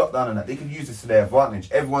all this lockdown and that. They can use this to their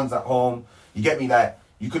advantage. Everyone's at home. You get me? Like,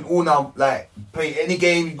 you can all now, like, play any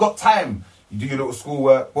game. You've got time. You do your little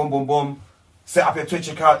schoolwork. Boom, boom, boom. Set up your Twitch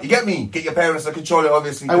account. You get me? Get your parents to control it,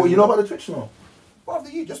 obviously. Hey, you know about the Twitch now? Well,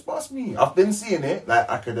 the youth just bust me. I've been seeing it, like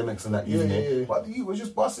academics and that using it. But the youth was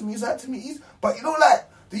just busting me. He's like to me, but you know, like,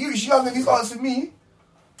 the youth's young and he's answering me.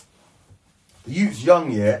 The youth's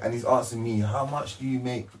young, yeah, and he's asking me, how much do you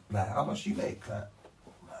make? Like, how much do you make? Like,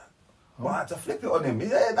 I had to flip it on him.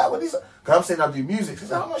 Yeah, that what he's... Because I'm saying I do music. He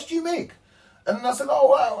said, how much do you make? And then I said,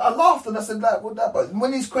 oh, I laughed and I said, like, what that? But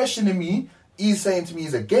when he's questioning me, he's saying to me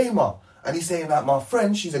he's a gamer. And he's saying, like, my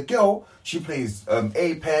friend, she's a girl. She plays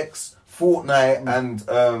Apex, Fortnite, and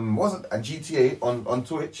and GTA on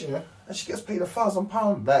Twitch. Yeah. And she gets paid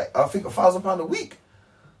 £1,000. Like, I think £1,000 a week.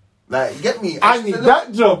 Like, you get me? I need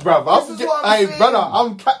that job, bruv.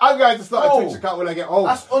 I'm going to start a Twitch account when I get home.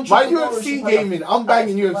 My UFC gaming, I'm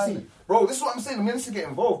banging UFC. Bro, this is what I'm saying. I'm going to get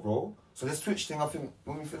involved, bro. So this Twitch thing, I think,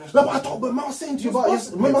 when we finish... No, but I was saying to you about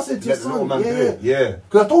his... Remember I said to your son, yeah.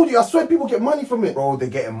 Because I told you, I swear people get money from it. Bro, they're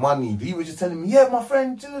getting money. You were just telling me, yeah, my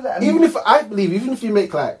friend, do that. Even if you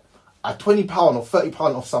make like a £20 or £30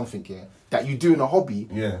 off something, yeah, that you do in a hobby,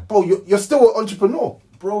 bro, you're still an entrepreneur.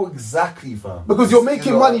 Bro, exactly, fam. Because you're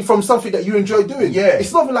making money from something that you enjoy doing. Yeah.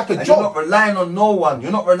 It's not even like a job. You're not relying on no one.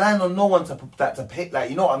 You're not relying on no one to pay.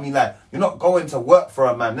 Like, you know what I mean? Like, you're not going to work for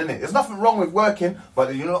a man, innit? There's nothing wrong with working,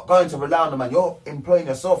 but you're not going to rely on a man. You're employing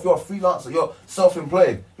yourself. You're a freelancer. You're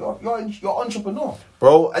self-employed. You're entrepreneur.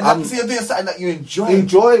 Bro, and you see you're doing something that you enjoy.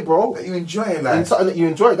 Enjoy, bro. That you enjoy, like. And something that you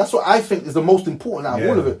enjoy. That's what I think is the most important out of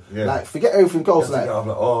all of it. Yeah. Like, forget everything else. Like,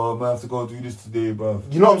 oh, man, I have to go and do this today, bro.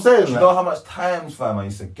 You know what I'm saying? Do you know how much times, fam, I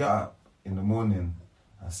used to get up in the morning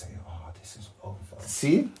and say, oh, this is over.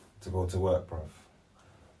 See? To go to work, bro.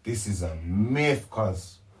 This is a myth,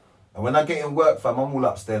 cuz. And when I get in work, fam, I'm all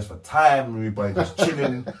upstairs for time, everybody just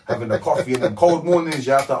chilling, having a coffee, and then cold mornings,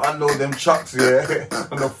 you have to unload them trucks, yeah,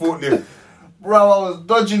 on the forklift. Bro, I was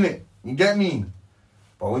dodging it. You get me?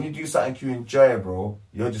 But when you do something you enjoy, bro,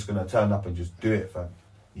 you're just going to turn up and just do it, fam.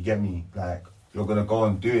 You get me? Like, you're going to go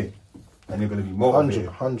and do it. And you're going to be motivated.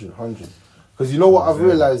 100. Because you know what I've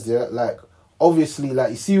realised, yeah? Like, obviously,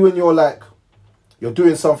 like, you see when you're, like, you're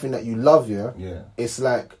doing something that you love, yeah? It's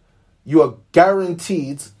like, you are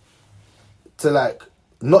guaranteed to, like,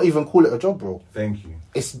 not even call it a job, bro. Thank you.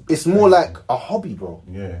 It's more like a hobby, bro.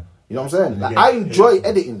 Yeah. You know what I'm saying? Like, I enjoy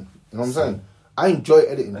editing. You know what I'm saying? I enjoy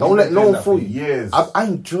editing. Don't let no one fool you. Years. I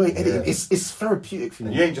enjoy editing. It's therapeutic for me.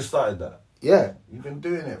 And you ain't just started that. Yeah. You've been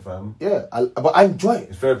doing it, fam. Yeah. But I enjoy it.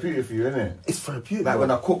 It's therapeutic for you, isn't it? It's therapeutic. Like, bro,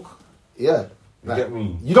 when I cook. Yeah. You get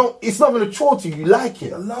me? It's not even a chore to you. You like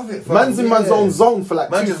it. I love it, fam. Man's in man's own zone for like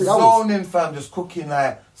 2-3 hours. Man just zoning, fam. Just cooking,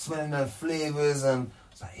 like, smelling the flavours and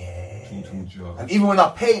it's like, yeah. And even when I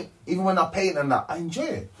paint and that, I enjoy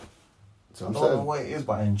it. So I don't know what it is,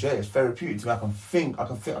 but I enjoy it. It's therapeutic to me. I can think, I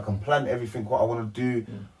can plan everything, what I want to do,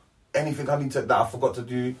 anything I need to, that I forgot to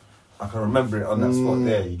do. I can remember it on that spot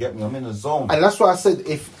there. You get me? I'm in the zone. And that's why I said,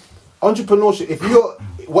 if entrepreneurship, if you're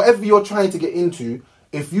whatever you're trying to get into,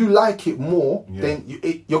 if you like it more, then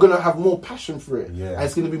you're going to have more passion for it. Yeah. And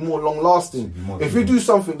it's going to be more long lasting. If you do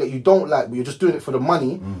something that you don't like, but you're just doing it for the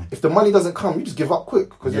money, if the money doesn't come, you just give up quick.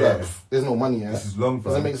 Because you're like, there's no money here. This is long,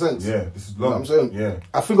 Does that make sense? Yeah, this is long. You know what I'm saying? Yeah.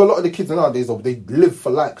 I think a lot of the kids nowadays, though, they live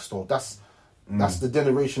for likes, though. That's the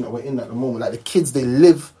generation that we're in at the moment. Like, the kids, they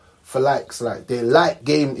live for likes. Like, their like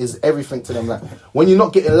game is everything to them. Like, when you're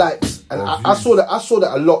not getting likes, and I saw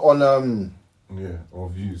that a lot on... or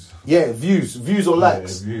views. Yeah, views or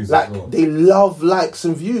likes. Views like, well. they love likes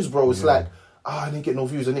and views, bro. It's like, I didn't get no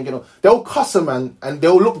views, They'll cuss a man and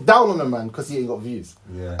they'll look down on a man because he ain't got views.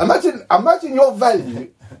 Yeah. Imagine your value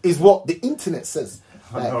is what the internet says.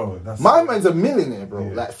 Like, I know, my man's a millionaire, bro.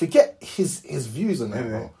 Yeah. Like, forget his views on that,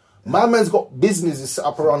 bro. My man's got businesses set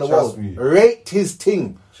up around the world. Rate his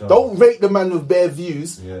thing. Don't rate the man with bare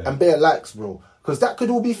views and bare likes, bro. Because that could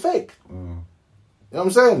all be fake. You know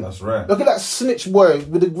what I'm saying? That's right. Look at that snitch boy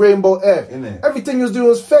with the rainbow hair. Everything he was doing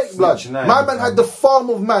was fake, blood. My man had the farm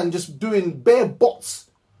of man just doing bare bots.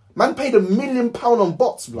 Man paid $1 million on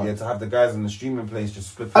bots, blood. Yeah, to have the guys in the streaming place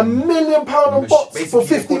just flipping. $1 million on bots for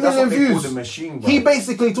 50 million views. Machine, he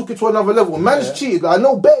basically took it to another level. Man's cheated. Like, I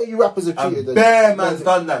know bare you rappers have cheated. And bare man's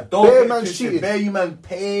done that. Bare man's cheated. Bare you man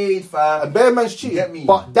paid for. And bare man's cheated.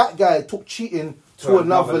 But that guy took cheating to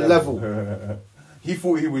another level. He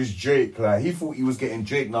thought he was Drake, like he thought he was getting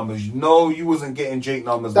Drake numbers. No, you wasn't getting Drake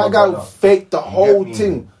numbers. That guy faked the whole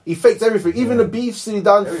thing. He faked everything. Even the beefs he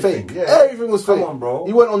done, fake. Yeah. Everything was fake. Come on, bro.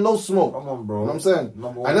 He went on no smoke. Come on, bro. You know what I'm saying?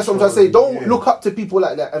 And that's what I'm trying to say. Don't look up to people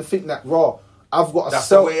like that and think that, raw, I've got to sell. That's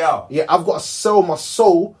the way out. Yeah, I've got to sell my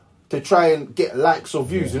soul to try and get likes or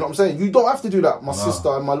views. You know what I'm saying? You don't have to do that, my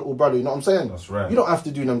sister and my little brother. You know what I'm saying? That's right. You don't have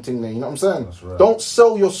to do them things there. You know what I'm saying? That's right. Don't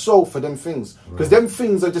sell your soul for them things. Because them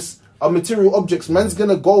things are just... are material objects. Man's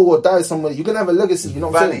gonna go or die somewhere. You're gonna have a legacy. You know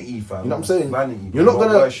what I'm saying? Fam. You know what I'm saying? Vanity. You're not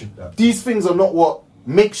gonna. These things are not what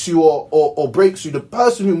makes you or breaks you. The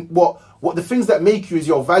person who what the things that make you is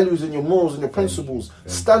your values and your morals and your principles.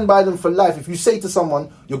 Stand by them for life. If you say to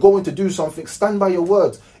someone you're going to do something, stand by your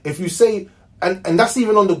words. If you say, and that's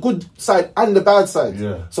even on the good side and the bad side.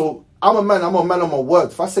 Yeah. So I'm a man on my word.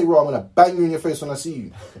 If I say raw, I'm gonna bang you in your face when I see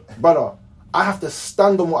you, brother. I have to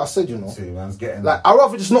stand on what I said, you know. See, man's getting like, I'd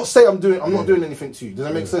rather just not say I'm not doing anything to you. Does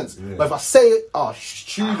that make sense? Yeah. But if I say it, I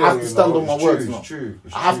have to stand on my words. It's true.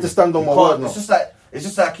 I have to stand on my word. It's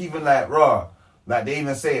just like even like raw. Like they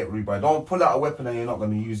even say it, bro. Don't pull out a weapon and you're not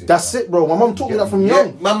going to use it. That's it, bro. My mum taught me that from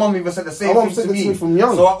young. My mum even said the same thing to me from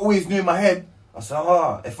young. So I always knew in my head. I said,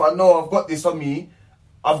 if I know I've got this on me,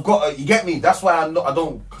 I've got to, you get me? That's why I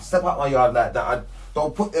don't step out my yard like that. I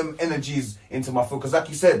don't put them energies into my foot. Because like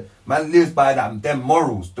you said, man lives by them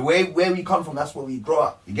morals. The way where we come from, that's where we grow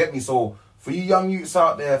up. You get me? So for you young youths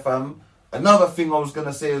out there, fam, another thing I was going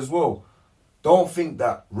to say as well. Don't think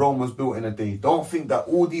that Rome was built in a day. Don't think that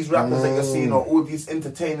all these rappers that you're seeing or all these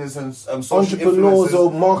entertainers and social influencers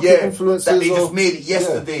or market influencers that they just made it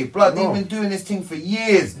yesterday. Blood, they've been doing this thing for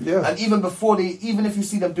years. Yeah. And even before even if you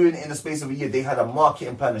see them doing it in the space of a year, they had a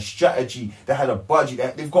marketing plan, a strategy, they had a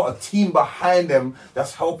budget, they've got a team behind them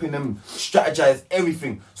that's helping them strategize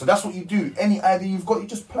everything. So that's what you do. Any idea you've got, you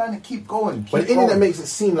just plan it, keep going. But the internet makes it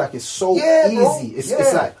seem like it's so easy.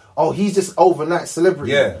 It's like, oh, he's just overnight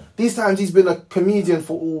celebrity. Yeah. These times he's been a comedian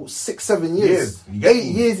for 6-7 years. 8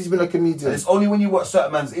 years he's been a comedian. And it's only when you watch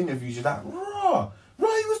certain man's interviews, you're like, raw, he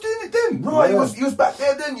was doing it then. Raw, he was back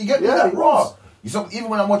there then. You get me? Like, raw. Even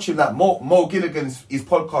when I'm watching like Mo Gilligan's his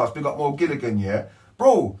podcast, big up Mo Gilligan, yeah?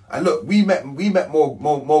 Bro, and look, we met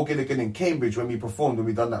Mo Gilligan in Cambridge when we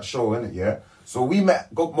done that show, innit, yeah? So we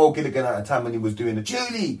met Mo Gilligan at a time when he was doing the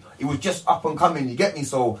Julie. He was just up and coming, you get me?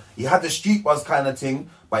 So he had the street buzz kind of thing,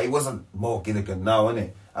 but it wasn't Mo Gilligan now,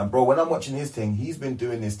 innit? And bro, when I'm watching his thing, he's been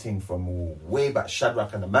doing this thing from way back,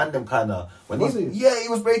 Shadrach and the man them kind of. He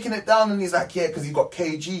was breaking it down and he's like, yeah, because he got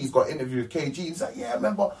KG, he's got an interview with KG. He's like, yeah, I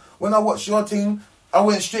remember when I watched your thing, I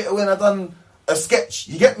went straight away and I done a sketch.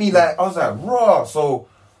 You get me? Like, I was like, raw. So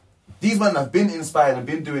these men have been inspired and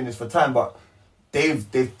been doing this for time, but they've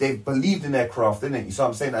believed in their craft, innit? You see what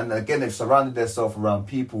I'm saying? And again, they've surrounded themselves around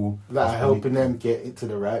people that are helping them get into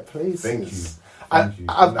the right places. Thank you.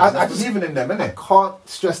 I just believe in them, innit? I can't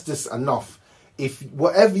stress this enough. If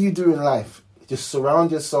whatever you do in life, just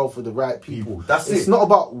surround yourself with the right people. That's it. It's not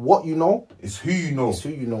about what you know. It's who you know. It's who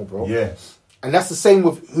you know, bro. Yeah. And that's the same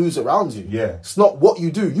with who's around you. Yeah. It's not what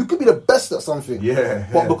you do. You could be the best at something. Yeah.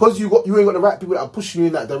 But because you ain't got the right people that are pushing you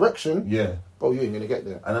in that direction. Yeah. Bro, you ain't gonna get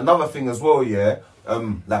there. And another thing as well, yeah.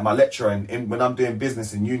 Like my lecturer when I'm doing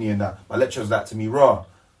business in uni and that, my lecturer's like to me, raw.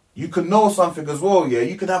 you can know something as well, yeah.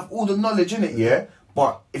 You can have all the knowledge in it, yeah.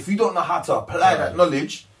 But if you don't know how to apply that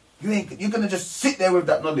knowledge, you're gonna just sit there with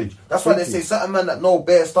that knowledge. That's why they say certain men that know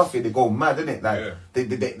bare stuff here, they go mad, innit? Like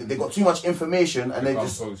they got too much information and they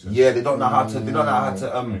just they don't know how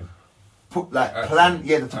to put like plan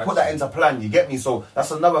to put that into plan. You get me? So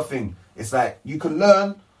that's another thing. It's like you can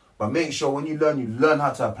learn, but make sure when you learn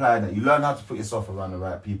how to apply that. You learn how to put yourself around the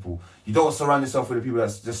right people. You don't surround yourself with the people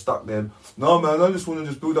that's just stuck there. No, man, I just want to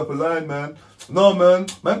just build up a line, man. No, man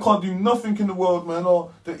can't do nothing in the world, man.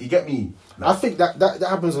 Or you get me? Like, I think that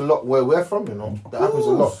happens a lot where we're from, you know. That happens a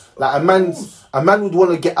lot. Like a man would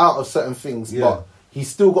want to get out of certain things, but he's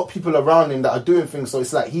still got people around him that are doing things. So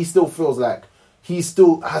it's like he still feels like he's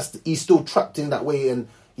still trapped in that way, and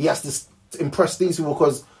he has to impress these people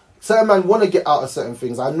because certain man want to get out of certain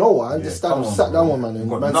things. I understand. I sat down with man and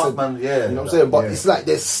man said, you know what I'm saying? But it's like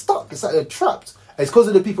they're stuck. It's like they're trapped. And it's because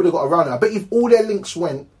of the people they got around them. I bet if all their links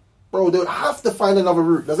went, bro, they would have to find another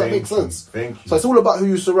route. Does that make sense? Thank you. So it's all about who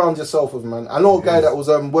you surround yourself with, man. I know a guy that was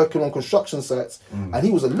working on construction sites, and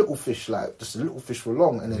he was a little fish, like just a little fish for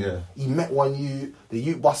long. And then he met one youth, the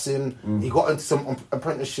youth bussing. He got into some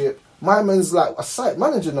apprenticeship. My man's like a site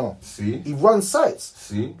manager now. See? He runs sites.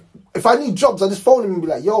 See? If I need jobs, I just phone him and be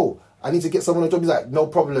like, yo, I need to get someone a job. He's like, no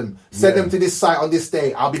problem. Send them to this site on this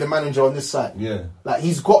day. I'll be the manager on this site. Yeah. Like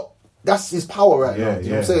that's his power right now. You know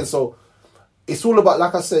what I'm saying? So it's all about,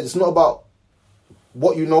 like I said, it's not about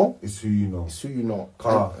what you know. It's who you know. It's who you know.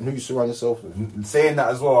 And who you surround yourself with. Saying that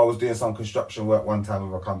as well, I was doing some construction work one time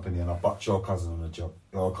with a company and I bucked your cousin on a job.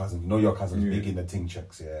 Your cousin, you know your cousin's big in the ting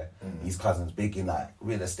checks, His cousin's big in like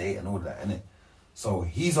real estate and all that, innit? So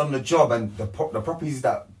he's on the job and the properties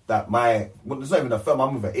that it's not even a firm,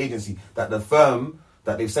 I'm with an agency, that the firm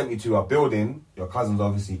that they've sent me to are building, your cousin's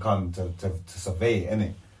obviously come to survey it,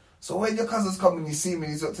 innit? So when your cousin's come and you see me,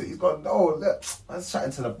 he's gone, oh, look, I was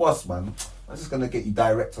chatting to the boss, man. I'm just going to get you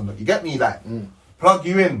direct on it. You get me? Like, plug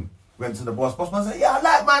you in. Went to the boss. Boss man said, yeah, I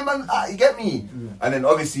like my man. You get me? And then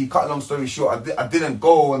obviously, cut a long story short, I didn't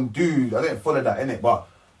go and I didn't follow that, innit? But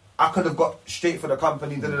I could have got straight for the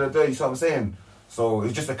company, you see what I'm saying? So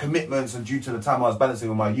it's just the commitments and due to the time I was balancing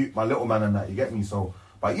with my little man and that, you get me? So,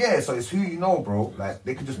 but yeah, so it's who you know, bro. Like,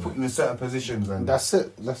 they could just put you in certain positions and... That's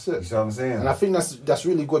it. You see what I'm saying? And I think that's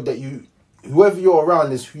really good that whoever you're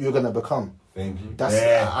around is who you're going to become. Thank you.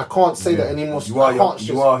 I can't say that anymore. You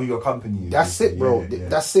are who your company is. That's it, bro.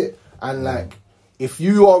 That's it. And like, if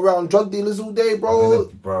you are around drug dealers all day, bro,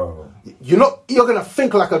 you're gonna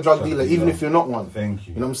think like a drug dealer, even if you're not one. Thank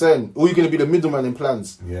you. You know what I'm saying? Or you're gonna be the middleman in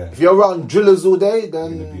plans. Yeah. If you're around drillers all day,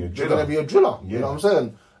 then you're gonna be a driller. Yeah. You know what I'm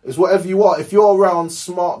saying? It's whatever you are. If you're around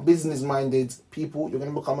smart, business-minded people, you're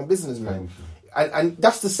gonna become a businessman. And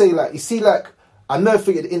that's to say, like, you see, like, I never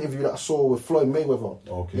forget the interview that I saw with Floyd Mayweather.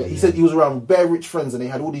 Okay. He said he was around bare rich friends and they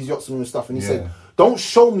had all these yachts and stuff. And he said, don't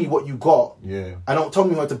show me what you got. Yeah. And don't tell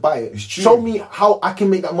me how to buy it. Show me how I can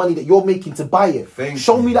make that money that you're making to buy it.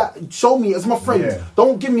 Show me as my friend. Yeah.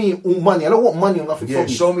 Don't give me all money. I don't want money or nothing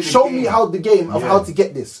from you. Show me how the game of how to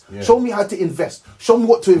get this. Yeah. Show me how to invest. Show me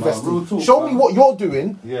what to invest in. Show me what you're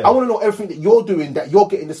doing. Yeah. I want to know everything that you're doing, that you're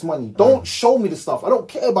getting this money. Don't show me the stuff. I don't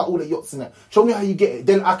care about all the yachts and that. Show me how you get it.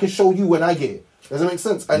 Then I can show you when I get it. Does it make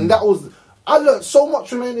sense? And I learned so much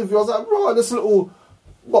from the interview. I was like, bro, this little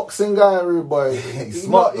boxing guy, boy, he's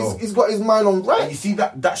smart. He's got his mind on right. And you see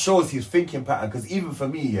that shows his thinking pattern. Because even for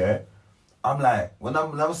me, I'm like, when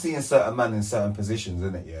I'm seeing certain men in certain positions,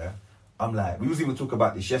 innit, I'm like, we was even talking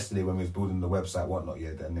about this yesterday when we was building the website, whatnot,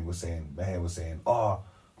 and then Maher was saying, oh,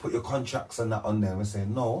 put your contracts and that on there. And we're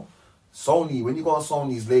saying, no, Sony, when you go on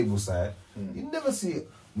Sony's label site, you never see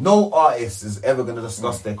it. No artist is ever going to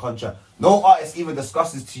discuss their contract. No artist even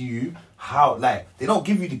discusses to you how, like, they don't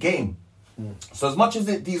give you the game. So as much as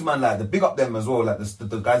these man, like, they big up them as well, like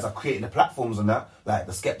the guys that creating the platforms and that, like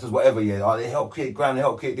the Skeptors, whatever, they help create Ground, they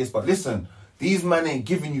help create this. But listen, these men ain't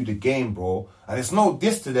giving you the game, bro. And it's no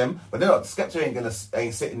diss to them, but they're not, Skepta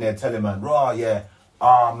ain't sitting there telling man,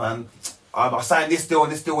 man, I signed this deal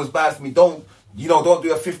and this deal was bad for me. Don't do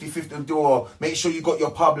a 50-50 deal, or make sure you got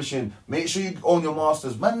your publishing, make sure you own your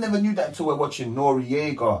masters. Man never knew that until we're watching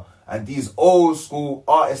Noriega and these old school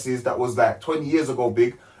artists that was like 20 years ago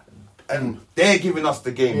big, and they're giving us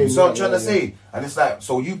the game. You see what I'm trying to say? And it's like,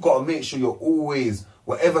 so you've got to make sure you're always,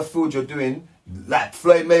 whatever field you're doing, like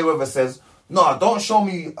Floyd Mayweather says, no, don't show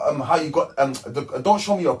me how you got, don't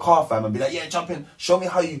show me your car, fam, and be like, yeah, jump in. Show me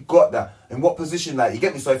how you got that, in what position, like, you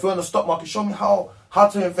get me? So if you're on the stock market, show me how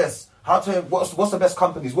to invest. What's the best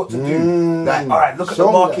companies, what to do. Like, all right, look at the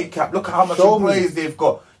market cap, look at how much employees they've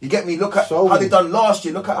got. You get me? Look at how they done last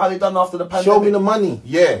year. Look at how they done after the pandemic. Show me the money.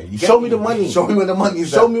 Yeah. You get Show me me the money. Show me where the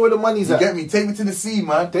money's at. Show me where the money's at. You get me? Take me to the sea,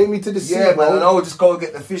 man. Take me to the sea, yeah, bro. man. And I'll just go and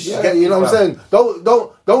get the fish. Yeah, you know what I'm saying?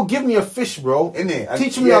 Don't give me a fish, bro. Innit?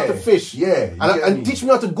 Teach me how to fish. Yeah. And teach me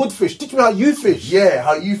how to good fish. Teach me how you fish. Yeah,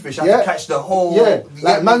 how you fish. How to catch the whole. Yeah.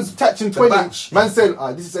 Like man's catching 20. Man saying,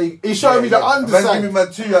 this is he's showing me the underside. Man, give me my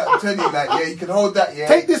 2 out of 20. Like, yeah, you can hold that. Yeah.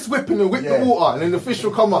 Take this whipping and whip the water, and then the fish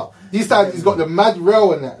will come up. This time he's got the mad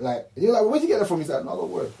rail and that. Like, you're like, where'd you get that from? He's like, no, don't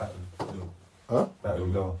worry. Huh? Battery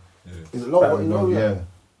low. Yeah. Is it low? What you know? Yeah.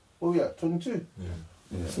 What are we at? 22? Yeah.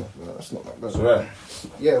 That's not that bad. That's right.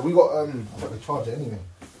 Yeah, we got the charger anyway.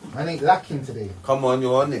 Man ain't lacking today. Come on,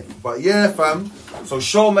 you're on it. But yeah, fam. So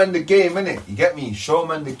show man the game, innit? You get me? Show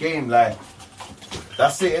man the game, like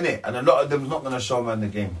that's it, innit? And a lot of them's not gonna show man the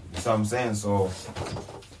game. You see what I'm saying? So,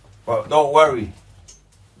 but don't worry.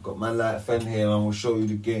 Got man like Fen here, and we'll show you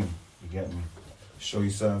the game. You get me? Show you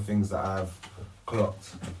certain things that I've clocked,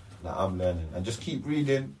 that I'm learning, and just keep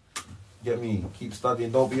reading. Get me? Keep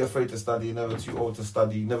studying. Don't be afraid to study. You're never too old to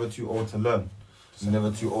study. You're never too old to learn. You're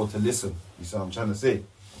never too old to listen. You see what I'm trying to say?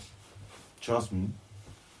 Trust me.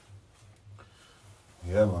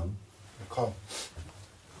 Yeah, man. Come.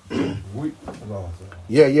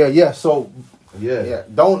 Yeah. So, yeah.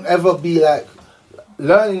 Don't ever be like,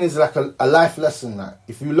 learning is like a life lesson. Like,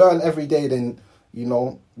 if you learn every day, then, you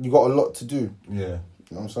know, you got a lot to do. Yeah. You know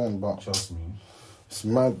what I'm saying? But trust me. It's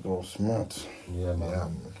mad, bro. It's mad. Yeah, man. Yeah.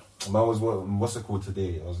 Man was, what's it called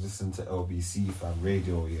today? I was listening to LBC, fam,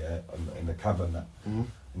 radio, in the cab and that, in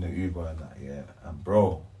the Uber and that, and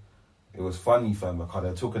bro, it was funny, fam, because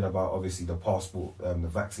they're talking about, obviously, the passport, the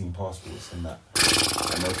vaccine passports and that,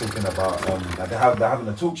 and they're talking about, they're having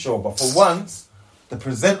a talk show, but for once, the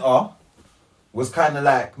presenter was kind of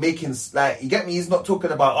like making, like, you get me, he's not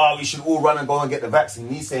talking about, we should all run and go and get the vaccine,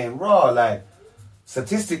 he's saying, like,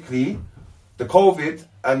 statistically, the COVID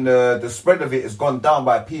and the spread of it has gone down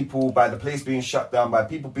by people, by the place being shut down, by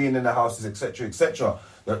people being in the houses, etc., etc.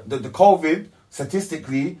 The COVID,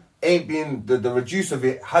 statistically, ain't been, the reduce of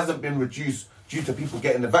it hasn't been reduced due to people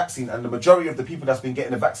getting the vaccine. And the majority of the people that's been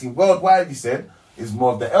getting the vaccine worldwide, he said, is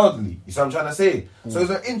more of the elderly. You see what I'm trying to say? So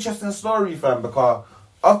it's an interesting story, fam, because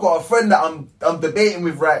I've got a friend that I'm debating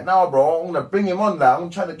with right now, bro. I'm going to bring him on, like,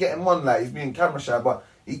 I'm trying to get him on, like, he's being camera shy, but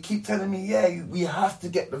he keep telling me, we have to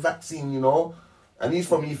get the vaccine, you know. And he's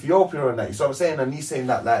from Ethiopia and that. You see what I'm saying? And he's saying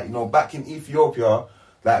that, like, you know, back in Ethiopia,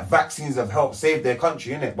 like, vaccines have helped save their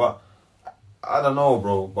country, innit? But I don't know,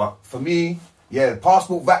 bro. But for me,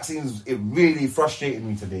 passport vaccines, it really frustrated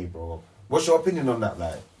me today, bro. What's your opinion on that,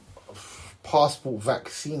 like? Passport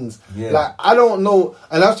vaccines. Yeah. Like, I don't know.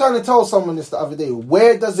 And I was trying to tell someone this the other day.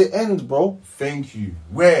 Where does it end, bro? Thank you.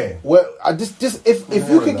 Where? If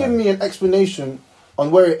you can give me an explanation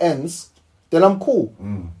on where it ends, then I'm cool.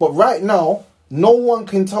 But right now, no one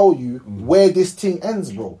can tell you where this thing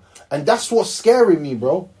ends, bro. And that's what's scaring me,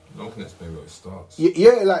 bro. No one can explain where it starts.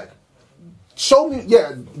 Yeah, like, show me,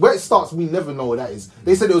 where it starts, we never know where that is.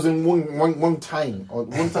 They said it was in one time. Or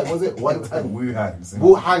one time, was it? One time.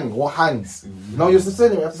 Wuhan. No, you're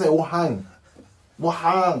saying it, you have to say Wuhan. What's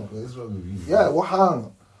wrong with you? Yeah,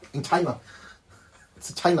 Wuhan. In China.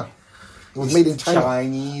 It's China. It was made in China.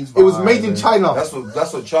 Chinese virus. It was made in China. That's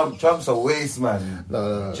what Trump's a waste, man.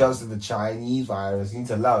 No. Trump's in the Chinese virus. You need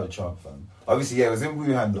to allow the Trump, fam. Obviously, it was in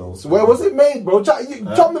Wuhan, though. So where was it made, bro?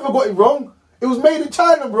 Trump never got it wrong. It was made in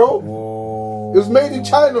China, bro. Whoa. It was made in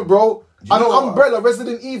China, bro. I know Umbrella,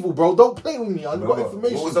 Resident Evil, bro. Don't play with me. I've got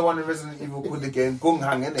information. What was the one in Resident Evil called again? Gung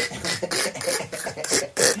Hang, innit?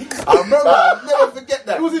 I remember. I'll never forget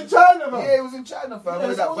that. It was in China, man. Yeah, it was in China, fam.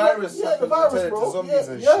 Yeah, that virus. Yeah, the virus, bro. Zombies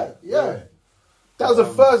and shit. Yeah. That was the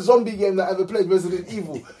first zombie game that I ever played, Resident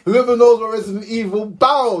Evil. Whoever knows what Resident Evil,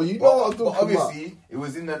 bow, you know what I'm talking about. Obviously, it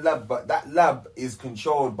was in the lab, but that lab is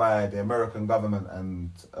controlled by the American government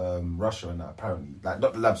and Russia and that, apparently. Like,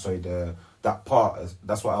 not the lab, sorry, that part,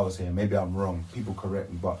 that's what I was saying. Maybe I'm wrong. People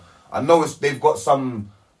correct me. But I know they've got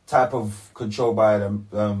some type of control by the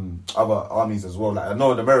other armies as well. Like, I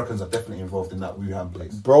know the Americans are definitely involved in that Wuhan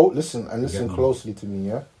place. Bro, listen closely to me,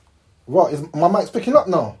 yeah? Right, is my mic's picking up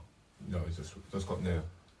now? No, it's just got there.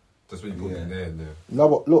 That's what you put in there. No,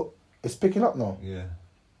 but look, it's picking up now. Yeah.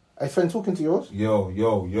 Hey, friend, talking to yours?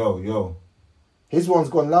 Yo. His one's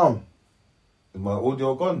gone down. Is my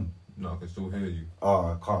audio gone? No, I can still hear you.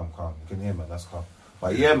 Oh, calm. You can hear, man. That's calm.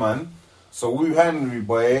 But yeah, man. So Wuhan,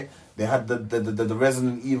 boy, they had the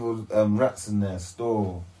Resident Evil rats in their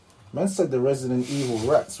store. Man said the Resident Evil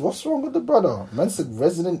rats. What's wrong with the brother? Man said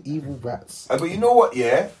Resident Evil rats. But you know what,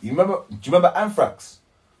 yeah? Do you remember Anthrax?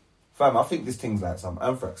 Fam, I think this thing's like some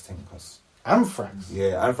Anthrax thing, cause Anthrax?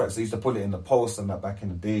 Yeah, anthrax. They used to put it in the post and that back in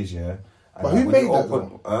the days, yeah. And But who made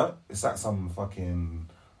that? It's like something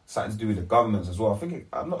to do with the governments as well.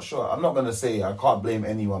 I'm not sure. I'm not going to say, I can't blame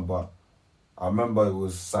anyone, but I remember it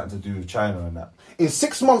was something to do with China and that. In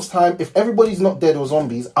 6 months' time, if everybody's not dead or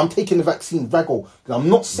zombies, I'm taking the vaccine, Raggle. I'm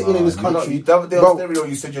not sitting in this country. The other day on stereo,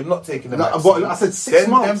 you said you're not taking the vaccine. But I said 6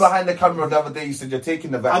 months. Then behind the camera the other day, you said you're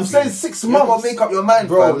taking the vaccine. I'm saying 6 months. You've got to make up your mind,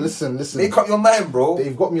 bro. Fam. Listen. Make up your mind, bro.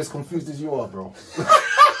 They've got me as confused as you are, bro.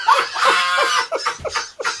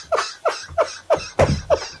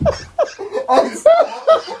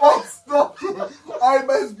 Stop. I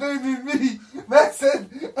man's blaming me. Man said,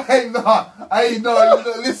 hey, you're not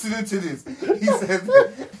listening to this. He said,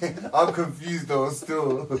 I'm confused though,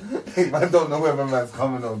 still. I don't know whether man's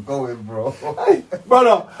coming or going, bro. Hey,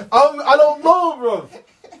 brother, I don't know, bro.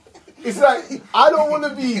 It's like, I don't want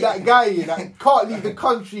to be that guy that can't leave the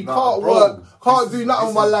country, can't work, can't do nothing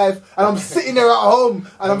with my life, and I'm sitting there at home,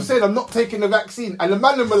 and I'm saying I'm not taking the vaccine, and the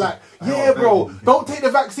man were like, yeah, bro, don't take the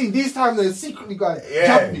vaccine. These times they're secretly going,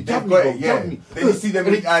 jab me, bro, jab me. Then you see them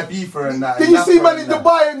in IB for and that. Then you see man in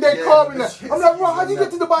Dubai and they're calling that. I'm like, bro, how do you get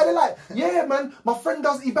to Dubai? They're like, yeah, man, my friend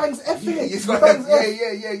he bangs F in it.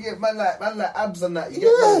 Yeah. Man like abs and that.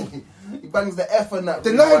 He bangs the F and that.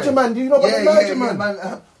 The Niger man, do you know about the Niger man?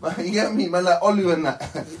 Man, you get me? Man like Olu and that.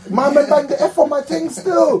 Man bang the F on my thing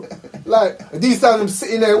still. Like, these times I'm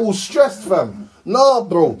sitting there all stressed, fam. No,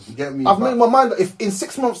 bro. You get me? I've made my mind that if in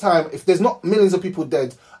 6 months' time, if there's not millions of people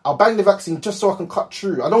dead, I'll bang the vaccine just so I can cut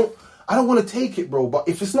through. I don't want to take it, bro, but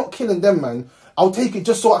if it's not killing them, man, I'll take it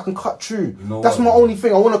just so I can cut through. You know that's my only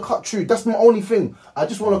thing. I want to cut through. That's my only thing. I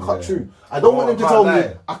just want to cut through. I don't want them to tell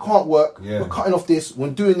me I can't work. We're cutting off this. We're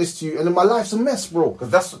doing this to you, and then my life's a mess, bro. Because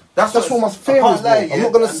that's what my fear is, bro. I'm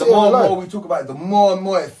not gonna sit here and lie. The more we talk about it, the more and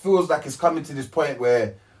more it feels like it's coming to this point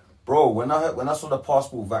where, bro, when I saw the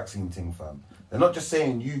passport vaccine thing, fam, they're not just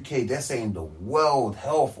saying UK. They're saying the World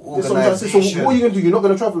Health Organization. So what are you gonna do? You're not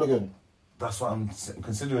gonna travel again? That's what I'm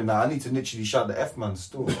considering now. I need to literally shut the F man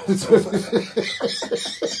still.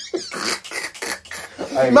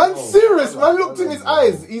 Man's serious. Man looked in his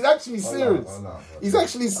eyes. He's actually serious. He's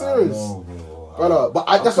actually serious. Brother,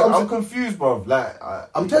 but that's what I'm confused, bro. Like,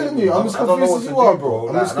 I'm telling you, I'm as confused as you are, bro.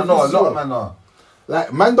 I know a lot of men are.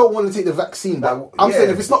 Like, man don't want to take the vaccine, but I'm saying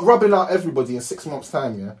if it's not rubbing out everybody in 6 months'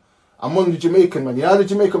 time, yeah, I'm on the Jamaican, man. You know how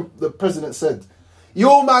the president said,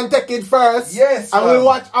 you, man, take it first. Yes, and we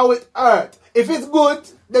watch how it hurt. If it's good,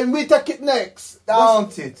 then we take it next.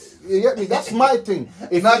 Don't it? You get me? That's my thing.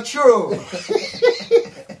 If not true.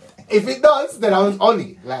 If it does, then I'm on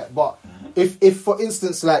it. Like, but if for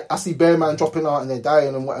instance, like, I see Bear Man dropping out and they're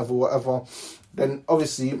dying and whatever, then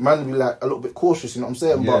obviously man will be like a little bit cautious. You know what I'm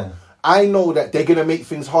saying? Yeah. But I know that they're gonna make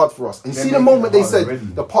things hard for us. And see the moment they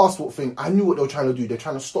said the passport thing, I knew what they were trying to do. They're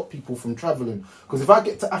trying to stop people from traveling. Because if I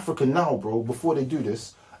get to Africa now, bro, before they do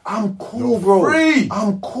this, I'm cool, bro. Free.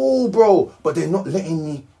 I'm cool, bro. But they're not letting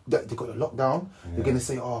me. They got the lockdown. Yeah. They're gonna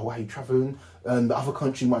say, "Oh, why are you traveling?" The other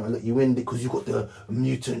country might not let you in because you got the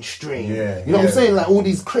mutant strain. Yeah, you know what I'm saying? Like all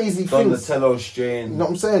these crazy things. Donatello strain. You know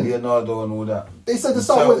what I'm saying? Leonardo and all that. They said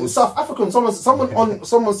South African.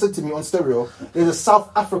 Someone said to me on stereo, "There's a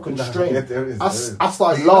South African strain." Yeah, there is. I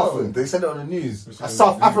started laughing. They said it on the news. A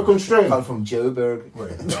South African strain. Come from Joburg.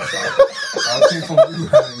 Wait. I came from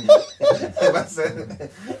Wuhan.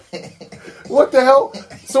 What the hell?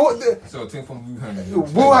 So I came from Wuhan.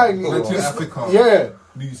 Wuhan. Went to Africa. Yeah.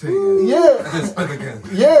 Yeah. And then spread again.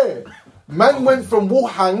 Yeah. Man went from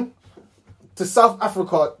Wuhan to South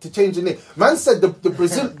Africa to change the name. Man said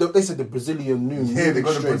they said the Brazilian new. Yeah, they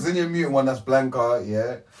got the Brazilian mutant one that's Blanca.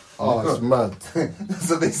 Yeah. Oh, it's mad.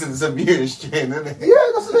 So they said it's a mutant strain, isn't it?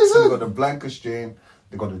 Yeah, that's what they said. So they got the Blanca strain.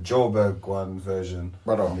 They got the Joburg one version.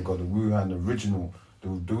 Brother. And they got the Wuhan original. The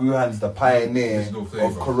Wuhan's the pioneer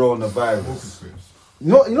of coronavirus.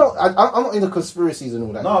 No, you know, I'm not in the conspiracies and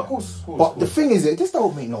all that. No, of course. But the thing is, this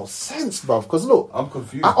don't make no sense, bruv. Because look, I'm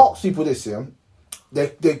confused. I ask people this, yeah.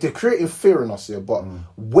 They're creating fear in us here, but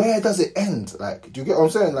where does it end? Like, do you get what I'm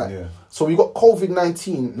saying? Like, so we got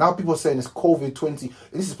COVID-19. Now people are saying it's COVID-20.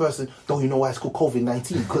 This is person, don't you know why it's called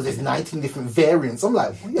COVID-19? Because there's 19 different variants. I'm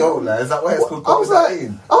like, is that why it's called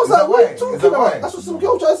COVID-19? I was like, what are you talking about? That's what some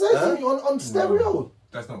girl tried to say to me on stereo.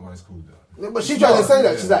 That's not why it's called that. But she tried to say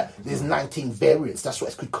that. She's like, there's 19 variants. That's why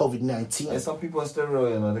it's called COVID-19. There's some people on stereo,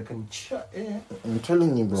 you know, they can chat. Yeah. I'm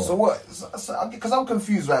telling you, bro. So what? Because I'm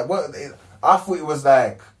confused. Like, what? I thought it was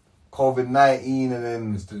like COVID-19 and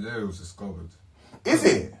then... It's today it was discovered. Is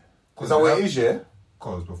it? Is that what it is, yeah?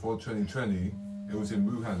 Because before 2020, it was in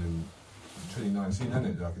Wuhan in 2019, isn't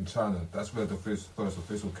it? Like in China. That's where the first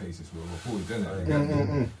official cases were reported, isn't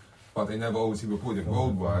it? but they never obviously reported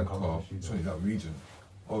worldwide, or certainly that region.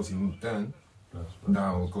 Obviously then,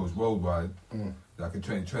 now it goes worldwide, like in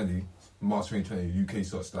 2020, March 2020, UK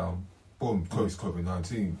shuts down, boom, close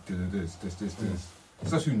COVID-19, this. It's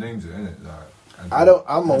just who names it, innit? Like, I don't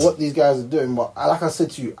know what these guys are doing, but like I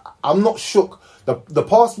said to you, I'm not shook. The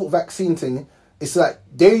passport vaccine thing, it's like,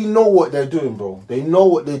 they know what they're doing, bro. They know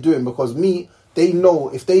what they're doing, because they know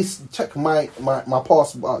if they check my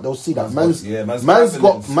passport out, they'll see that man's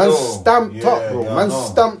stamped up, bro. Yeah, man's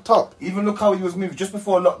stamped up. Even look how he was moving just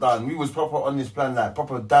before lockdown. We was proper on this plan, like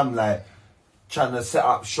proper damn, like trying to set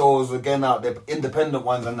up shows again out there, independent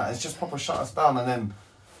ones and that. It's just proper shut us down. And then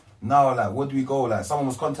now, like, where do we go? Like, someone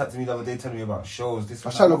was contacting me the other day telling me about shows. I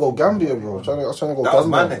was trying to go Gambia, bro. I was trying to go Gambia. That was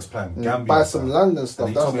my next plan. Gambia. Buy some land and stuff.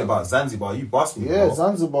 And he told me about Zanzibar. You bossed me, yeah, bro.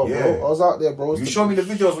 Zanzibar, bro. I was out there, bro. You showed me the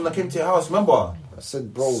videos when I came to your house, remember? I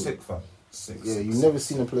said, bro. Sick, fam. Sick. You've never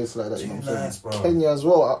seen a place like that. You know what I'm nice, saying? bro. Kenya as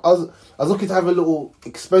well. I was looking to have a little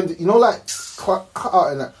expended, like cut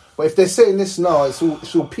out and that. But if they're saying this now, it's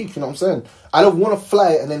all peak. You know what I'm saying? I don't want to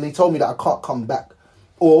fly it, and then they told me that I can't come back,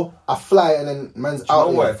 or I fly it and then man's out.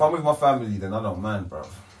 You know what? If I'm with my family, then I don't mind, bro.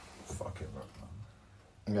 Fuck it, bro.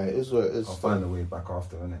 Yeah, it is what it is. I'll find a way back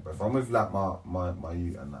after, innit? But if I'm with like my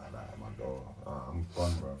youth and that, my girl, I'm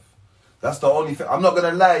gone, bro. That's the only thing. I'm not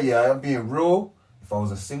gonna lie, yeah. I'm being real. If I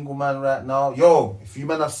was a single man right now, if you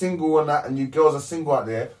men are single and that, and you girls are single out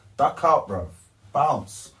there, duck out, bro.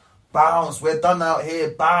 Bounce. We're done out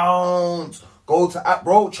here. Bounce. Go to app,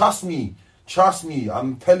 bro. Trust me.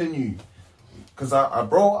 I'm telling you. Because I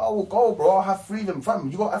will go, bro. I have freedom, fam.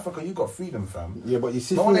 You got Africa, you got freedom, fam. Yeah, but you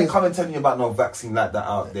see, no one ain't coming telling you about no vaccine like that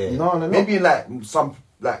out there. No. Maybe in like some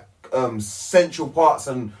like central parts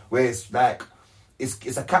and where it's like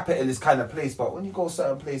it's a capitalist kind of place. But when you go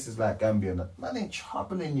certain places like Gambia, man ain't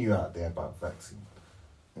troubling you out there about vaccine.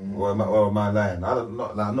 Or am I lying?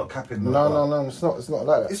 I'm not capping. No, it's not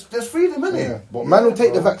like that. There's freedom, innit? Yeah. But man will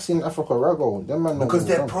take the vaccine in Africa, rago. Them man because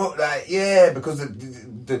they're because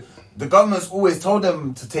the government's always told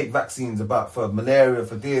them to take vaccines for malaria,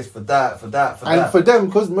 for this, for that. And for them,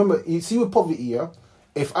 because remember, you see with poverty, yeah,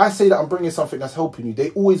 if I say that I'm bringing something that's helping you,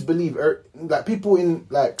 they always believe, like people in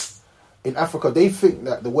Africa, they think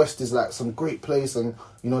that the West is like some great place, and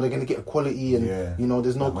they're gonna get equality, and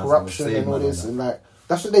there's no corruption and all this, and like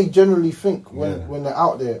that's what they generally think when they're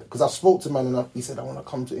out there. Because I spoke to a man and he said, I want to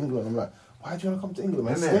come to England. I'm like, why do you want to come to England,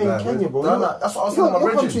 man? Stay in Kenya, bro. That's what I was saying.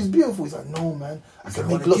 Your country's beautiful. He's like, no, man. I can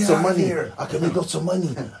make lots of money. I can make lots of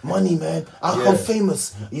money, man. I'm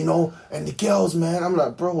famous, and the girls, man. I'm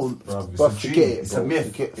like, bro, forget it. It's a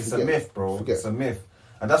myth. It's a myth, bro. It's a myth.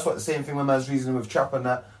 And that's what the same thing when I was reasoning with Trap and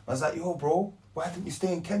that. I was like, yo, bro, why didn't you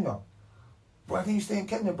stay in Kenya?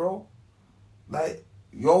 Bro? Like,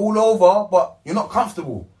 you're all over, but you're not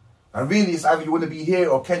comfortable. And really, it's either you want to be here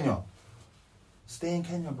or Kenya. Stay in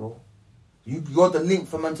Kenya, bro. You're the link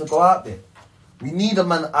for man to go out there. We need a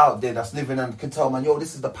man out there that's living and can tell man, yo,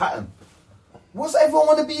 this is the pattern. What's everyone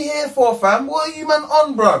want to be here for, fam? What are you man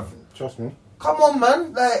on, bruv? Trust me. Come on,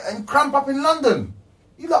 man. And cramp up in London.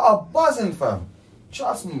 You lot are buzzing, fam.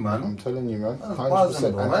 Trust me, man. I'm telling you, man. 100%.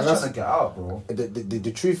 Buzzing, bro. Man's trying to get out, bro.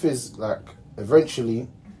 The truth is, like, eventually,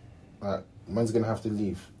 like, man's going to have to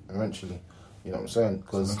leave. Eventually. You know what I'm saying?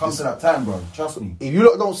 Because it comes to that time, bro. Trust me. If you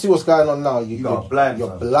don't see what's going on now, you're blind.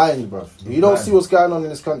 You're blind, bro. If you don't see what's going on in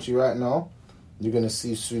this country right now, you're going to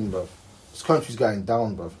see soon, bro. This country's going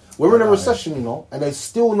down, bro. We're in a recession, and they're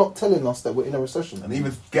still not telling us that we're in a recession. And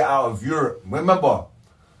even get out of Europe. Remember,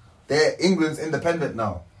 England's independent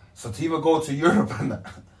now. So to even go to Europe and that,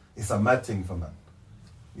 it's a mad thing for man.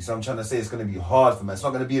 You see what I'm trying to say? It's going to be hard for man. It's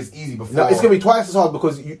not going to be as easy before. No, it's going to be twice as hard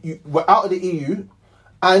because we're out of the EU.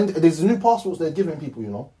 And there's new passports they're giving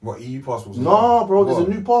people, What, EU passports? No, bro, there's a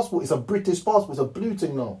new passport. It's a British passport. It's a blue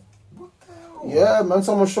thing now. What the hell? Yeah, man,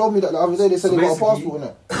 someone showed me that the other day. They said they got a passport in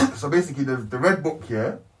it. So basically, the red book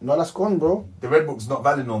here... No, that's gone, bro. The red book's not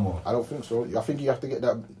valid no more. I don't think so. I think you have to get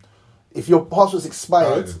that... If your passport's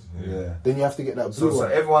expired, then you have to get that blue one. So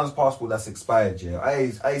everyone's passport that's expired, yeah.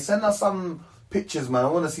 I send us some pictures, man. I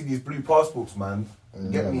want to see these blue passports, man.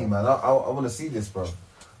 Get me, man. I want to see this, bro.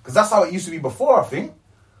 Because that's how it used to be before, I think.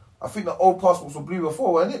 I think the old passports were blue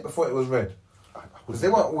before, weren't it? Before it was red. Because they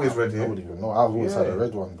weren't always red here. I wouldn't even know. I've always had a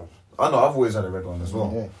red one, bro. I know, I've always had a red one as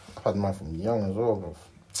well. Yeah, I've had mine from young as well, bro.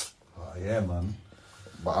 Oh, yeah, man.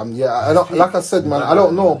 But I don't. Like I said, man, I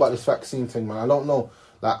don't know about this vaccine thing, man. I don't know.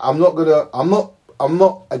 Like, I'm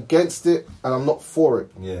not against it, and I'm not for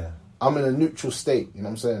it. Yeah. I'm in a neutral state. You know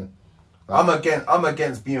what I'm saying? Like, I'm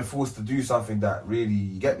against being forced to do something that really,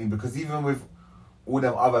 you get me? Because even with all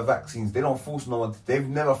them other vaccines, they don't force no one. They've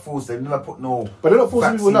never put no. But they're not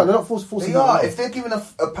forcing people now. They're not forcing. They are. If they're giving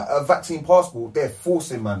a vaccine passport, they're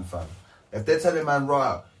forcing man, fam. If they're telling man,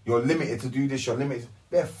 right, you're limited to do this, you're limited.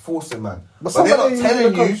 They're forcing man. But they're not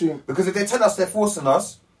telling you, because if they tell us they're forcing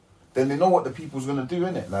us, then they know what the people's gonna do,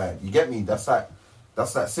 innit? Like, you get me? That's like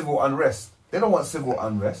civil unrest. They don't want civil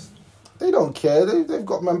unrest. They don't care. They've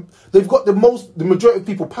got the majority of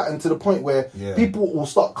people patterned to the point where people will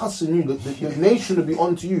start cussing you. The nation will be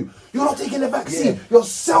onto you. You're not taking the vaccine. Yeah. You're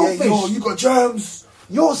selfish. Yeah, you got germs.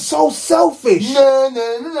 You're so selfish.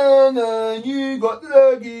 No. You got the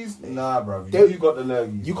lurgies. Nah, bro. You got the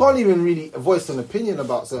lurgies. You can't even really voice an opinion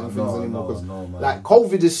about certain things anymore because, like,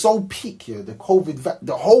 COVID is so peak here. The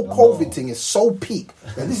whole COVID thing is so peak.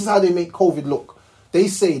 And this is how they make COVID look. They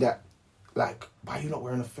say that, like, why are you not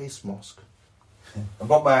wearing a face mask? I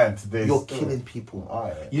got my hand today. You're killing people.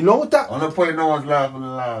 You know what that? On the point, no one's laughing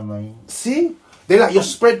aloud, man. See? They're like, you're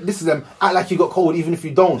spread. Listen to them. Act like you got cold even if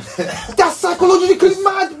you don't. That's psychologically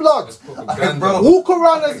mad, blood. Bro. Walk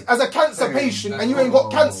around as a cancer patient and you ain't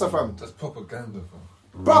got cancer, fam. That's propaganda,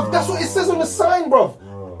 fam. Bruv, that's what it says on the sign,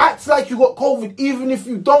 bruv. Act like you got COVID even if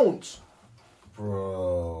you don't.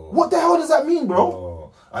 Bro. What the hell does that mean,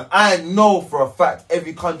 bro? And I know for a fact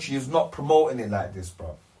every country is not promoting it like this,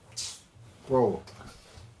 bro. Bro,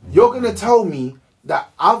 you're going to tell me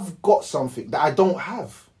that I've got something that I don't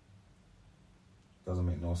have. Doesn't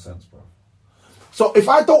make no sense, bro. So if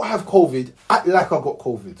I don't have COVID, act like I got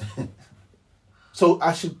COVID. So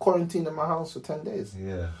I should quarantine in my house for 10 days.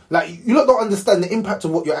 Yeah. Like, you lot don't understand the impact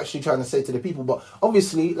of what you're actually trying to say to the people. But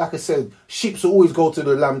obviously, like I said, sheep will always go to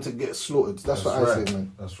the lamb to get slaughtered. That's what I say,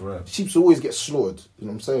 man. That's right. Sheep will always get slaughtered. You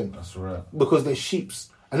know what I'm saying? That's right. Because they're sheeps.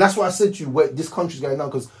 And that's what I said to you, where this country's going now.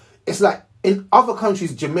 Because it's like, in other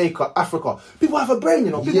countries, Jamaica, Africa, people have a brain,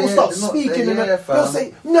 you know. People start speaking and they'll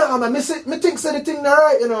say, nah, man, me think say the thing not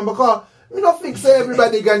right, you know, because me not think say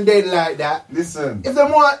everybody can dead like that. Listen. If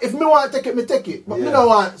me want to take it, me take it. But me don't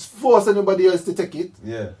want to force anybody else to take it.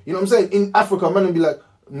 Yeah. You know what I'm saying? In Africa, man will be like,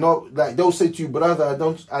 no, like they'll say to you, brother,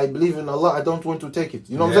 I believe in Allah, I don't want to take it.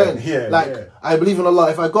 You know what I'm saying? Yeah, like, I believe in Allah.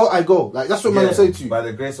 If I go, I go. Like, that's what man will say to you. By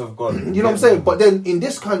the grace of God. You know what I'm saying? But then in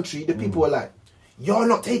this country, the people are like, you're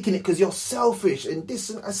not taking it because you're selfish and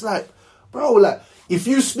this and it's like, bro, like, if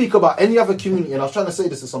you speak about any other community, and I was trying to say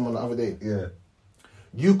this to someone the other day,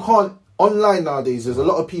 you can't, online nowadays, there's a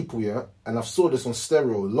lot of people, and I've saw this on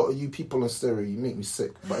stereo, a lot of you people on stereo, you make me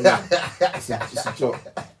sick, but anyway, it's a joke.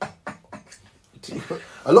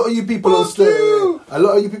 A lot of you people on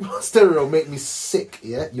stereo make me sick,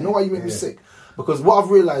 You know why you make me sick? Because what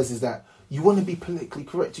I've realised is that you want to be politically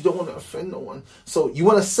correct. You don't want to offend no one. So you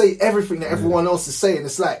want to say everything that everyone else is saying.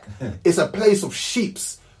 It's like, it's a place of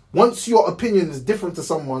sheeps. Once your opinion is different to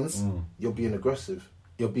someone's, you're being aggressive.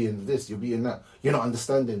 You're being this, you're being that. You're not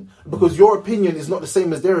understanding. Because your opinion is not the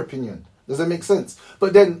same as their opinion. Does that make sense?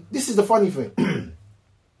 But then, this is the funny thing.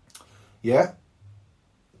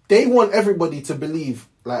 They want everybody to believe,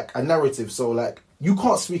 like, a narrative. So, like, you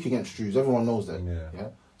can't speak against Jews. Everyone knows that.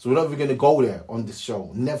 Yeah? So we're not even going to go there on this show.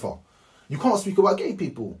 Never. You can't speak about gay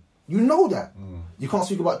people. You know that. You can't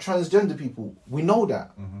speak about transgender people. We know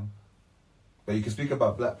that. But you can speak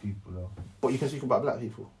about black people, though. But you can speak about black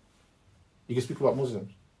people. You can speak about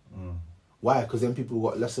Muslims. Why? Because then people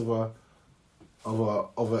got less of a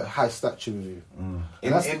high stature with you.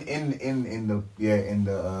 In the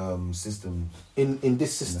system. In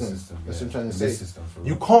this system. That's what I'm trying to say. System,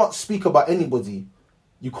 you can't speak about anybody.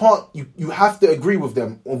 You can't. You have to agree with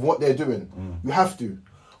them on what they're doing. You have to.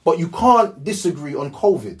 But you can't disagree on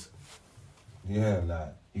COVID. Yeah,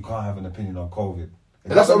 like, you can't have an opinion on COVID.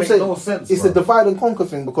 And that's what I'm saying. No sense, it's a divide and conquer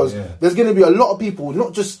thing because there's going to be a lot of people,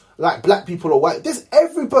 not just like black people or white. There's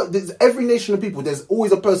every nation of people. There's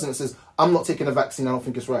always a person that says, I'm not taking a vaccine, I don't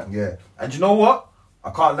think it's right. Yeah. And you know what? I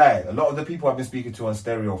can't lie. A lot of the people I've been speaking to on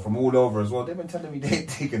stereo from all over as well, they've been telling me they ain't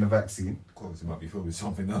taking the vaccine. Of course, it might be filled with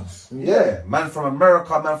something else. Yeah. Man from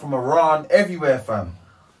America, man from Iran, everywhere, fam.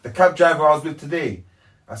 The cab driver I was with today,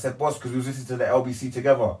 I said, boss, because we was listening to the LBC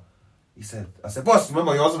together. I said, boss,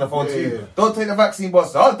 remember, you was on the phone too. Yeah. Don't take the vaccine,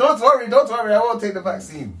 boss. Oh, don't worry, I won't take the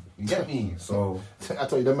vaccine. You get me? So I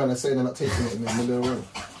told you, the man are saying they're not taking it in the middle of the room.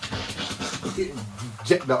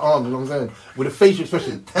 Jet the arm, you know what I'm saying? With a facial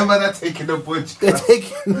expression. Them man are taking the bunch. They're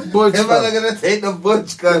taking the bunch. Them man are going to take the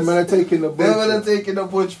bunch, cuz. Them man are taking the bunch. Them man are taking the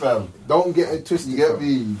bunch, fam. Don't get it twisted. You get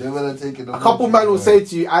me? Them man are taking the bunch. A couple man will say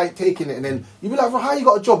to you, I ain't taking it. And then you'll be like, well, how you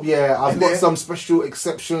got a job? Yeah, I've got some special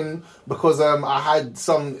exception because I had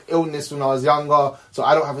some illness when I was younger, so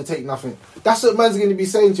I don't have to take nothing. That's what man's going to be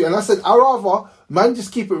saying to you. And I said, I'd rather man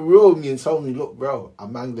just keep it real with me and tell me, look, bro, I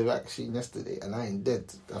manged the vaccine yesterday and I ain't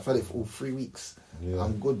dead. I've had it for all 3 weeks. Yeah.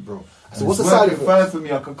 I'm good, bro. So what's the side effect? Fine for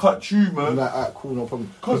me. I can cut you, man. I'm like, alright, cool, no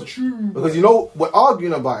problem. Cut you. Because you know we're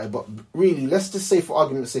arguing about it, but really, let's just say for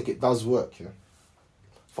argument's sake, it does work. Yeah.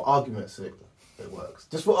 For argument's sake, it works.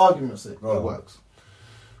 Just for argument's sake, it works.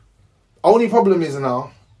 Only problem is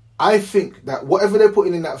now, I think that whatever they're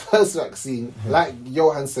putting in that first vaccine, like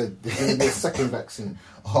Johan said, there's going to be a second vaccine.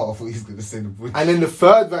 Oh, I thought he was going to say the butcher. And then the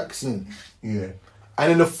third vaccine. Yeah.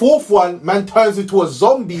 And then the fourth one, man turns into a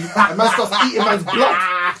zombie and man starts eating man's blood.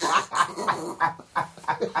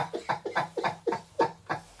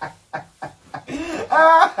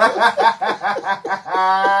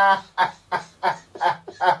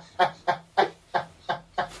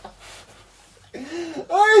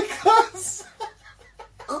 I can't.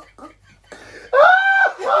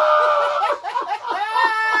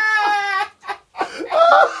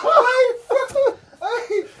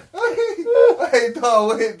 Hey,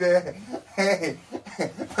 don't wait there. Hey,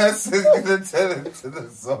 person's gonna tell him to the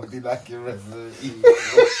zombie like in Resident Evil.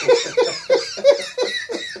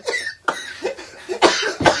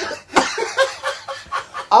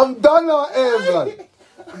 I'm done out here, man.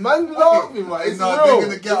 Man, laughing, man. It's no, real. they're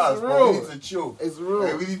gonna get us, real. bro. We need to chill. It's real.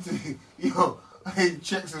 Hey, we need to. Hey,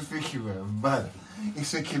 Chex is thinking, man. He's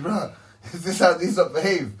thinking, bro, is this how these not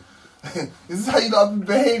behave? Is this how you not been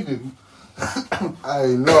behaving? I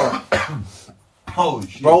know. Oh,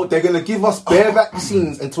 shit. Bro, they're going to give us bare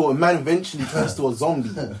vaccines until a man eventually turns to a zombie.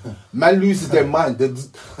 Man loses their mind.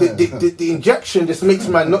 The injection just makes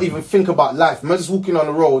man not even think about life. Man just walking on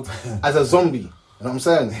the road as a zombie. You know what I'm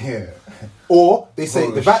saying? Yeah. Or they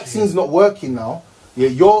say the vaccine's not working now. Yeah,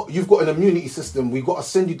 you've got an immunity system. We've got to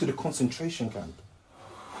send you to the concentration camp.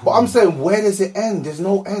 But I'm saying, where does it end? There's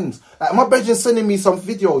no end. Like, my brother's sending me some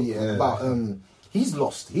video about he's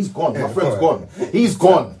lost. He's gone. My friend's gone. He's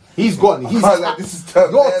gone. He's gone. He's like, this is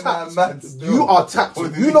you're tapped. You are tapped.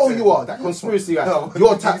 You know you are. That conspiracy guy. No,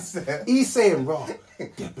 you're tapped. He's saying, bro,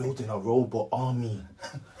 they're building a robot army.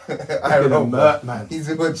 iRobot, man. He's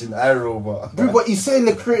watching iRobot. Bro, but he's saying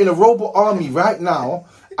they're creating a robot army right now.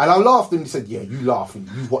 And I laughed and he said, yeah, you laugh and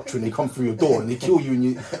you watch when they come through your door and they kill you.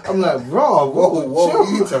 And I'm like, bro, whoa,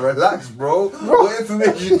 you need to relax, bro. What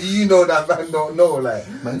information do you know that man don't know? Like,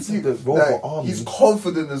 man, see the robot army. He's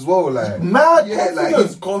confident as well, like. Mad confident. Like,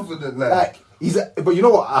 he's confident, like but you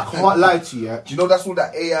know what? I can't lie to you. Do you know that's all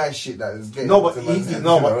that AI shit that is getting? No, but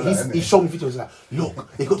he showed me videos like,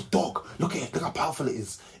 look, they got the dog. Look at it. Look how powerful it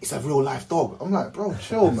is. It's a real life dog. I'm like, bro,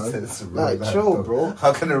 chill, man. Like, chill, dog. Bro.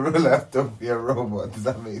 How can a real life dog be a robot? Does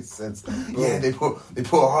that make sense? Bro. Yeah, they put a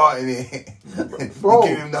heart in it. Bro, they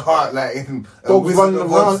give him the heart, like dog running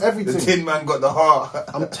around, everything. The Tin Man got the heart.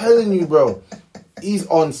 I'm telling you, bro. He's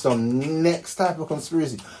on some next type of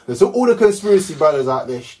conspiracy. So all the conspiracy brothers out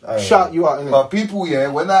there shout you out, innit? But people,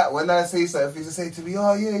 when I say something, they say to me,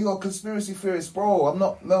 oh yeah, you're a conspiracy theorist, bro. I'm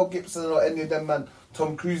not Mel Gibson or any of them, man.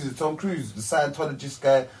 Tom Cruise, the Scientologist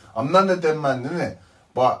guy. I'm none of them, man, innit?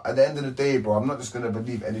 But at the end of the day, bro, I'm not just going to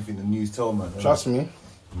believe anything the news tell, man. Trust me.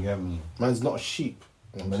 You get me? Man's not a sheep.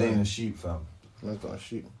 Man ain't a sheep, fam. Man's not a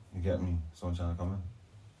sheep. You get me? Someone trying to come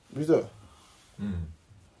in? Who's that?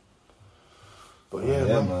 But yeah,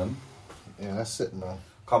 man. Yeah, that's it, man.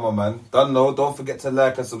 Come on, man. Don't forget to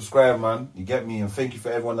like and subscribe, man. You get me? And thank you for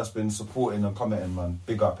everyone that's been supporting and commenting, man.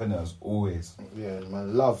 Big up, innit, as always. Yeah,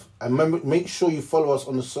 man. Love. And remember, make sure you follow us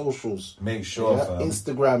on the socials. Make sure, fam.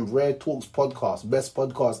 Instagram, Rare Talks Podcast. Best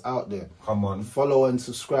podcast out there. Come on. Follow and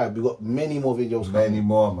subscribe. We got many more videos coming. Many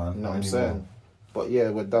more, man. You know what I'm saying? But yeah,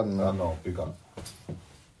 we're done, man. I know. Big up.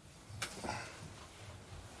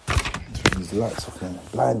 These lights off, man.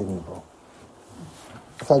 Blinding me, bro.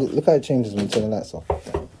 Look how it changes when you turn the lights off.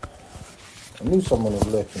 I knew someone was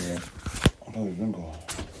lurking there. I don't remember.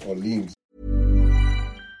 Or leaves.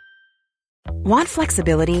 Want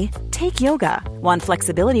flexibility? Take yoga. Want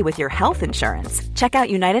flexibility with your health insurance? Check out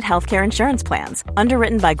United Healthcare Insurance Plans.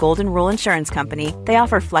 Underwritten by Golden Rule Insurance Company, they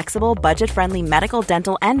offer flexible, budget-friendly medical,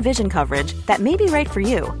 dental, and vision coverage that may be right for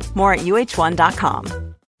you. More at uh1.com.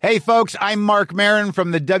 Hey, folks, I'm Mark Maron from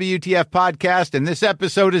the WTF Podcast, and this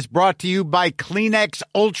episode is brought to you by Kleenex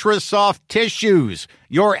Ultra Soft Tissues.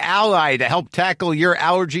 your ally to help tackle your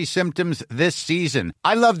allergy symptoms this season.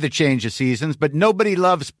 I love the change of seasons, but nobody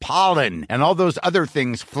loves pollen and all those other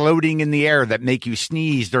things floating in the air that make you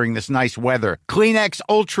sneeze during this nice weather. Kleenex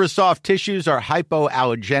Ultra Soft Tissues are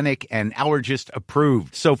hypoallergenic and allergist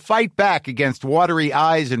approved. So fight back against watery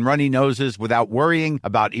eyes and runny noses without worrying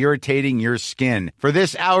about irritating your skin. For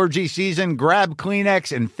this allergy season, grab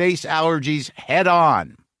Kleenex and face allergies head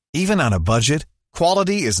on. Even on a budget,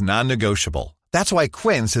 quality is non-negotiable. That's why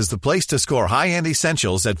Quince is the place to score high-end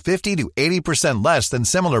essentials at 50 to 80% less than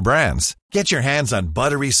similar brands. Get your hands on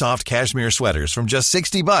buttery soft cashmere sweaters from just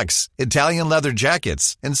 $60, Italian leather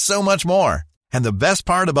jackets, and so much more. And the best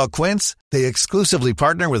part about Quince, they exclusively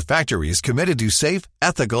partner with factories committed to safe,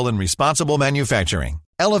 ethical, and responsible manufacturing.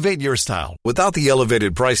 Elevate your style without the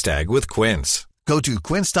elevated price tag with Quince. Go to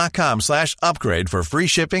quince.com/upgrade for free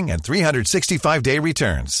shipping and 365-day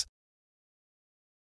returns.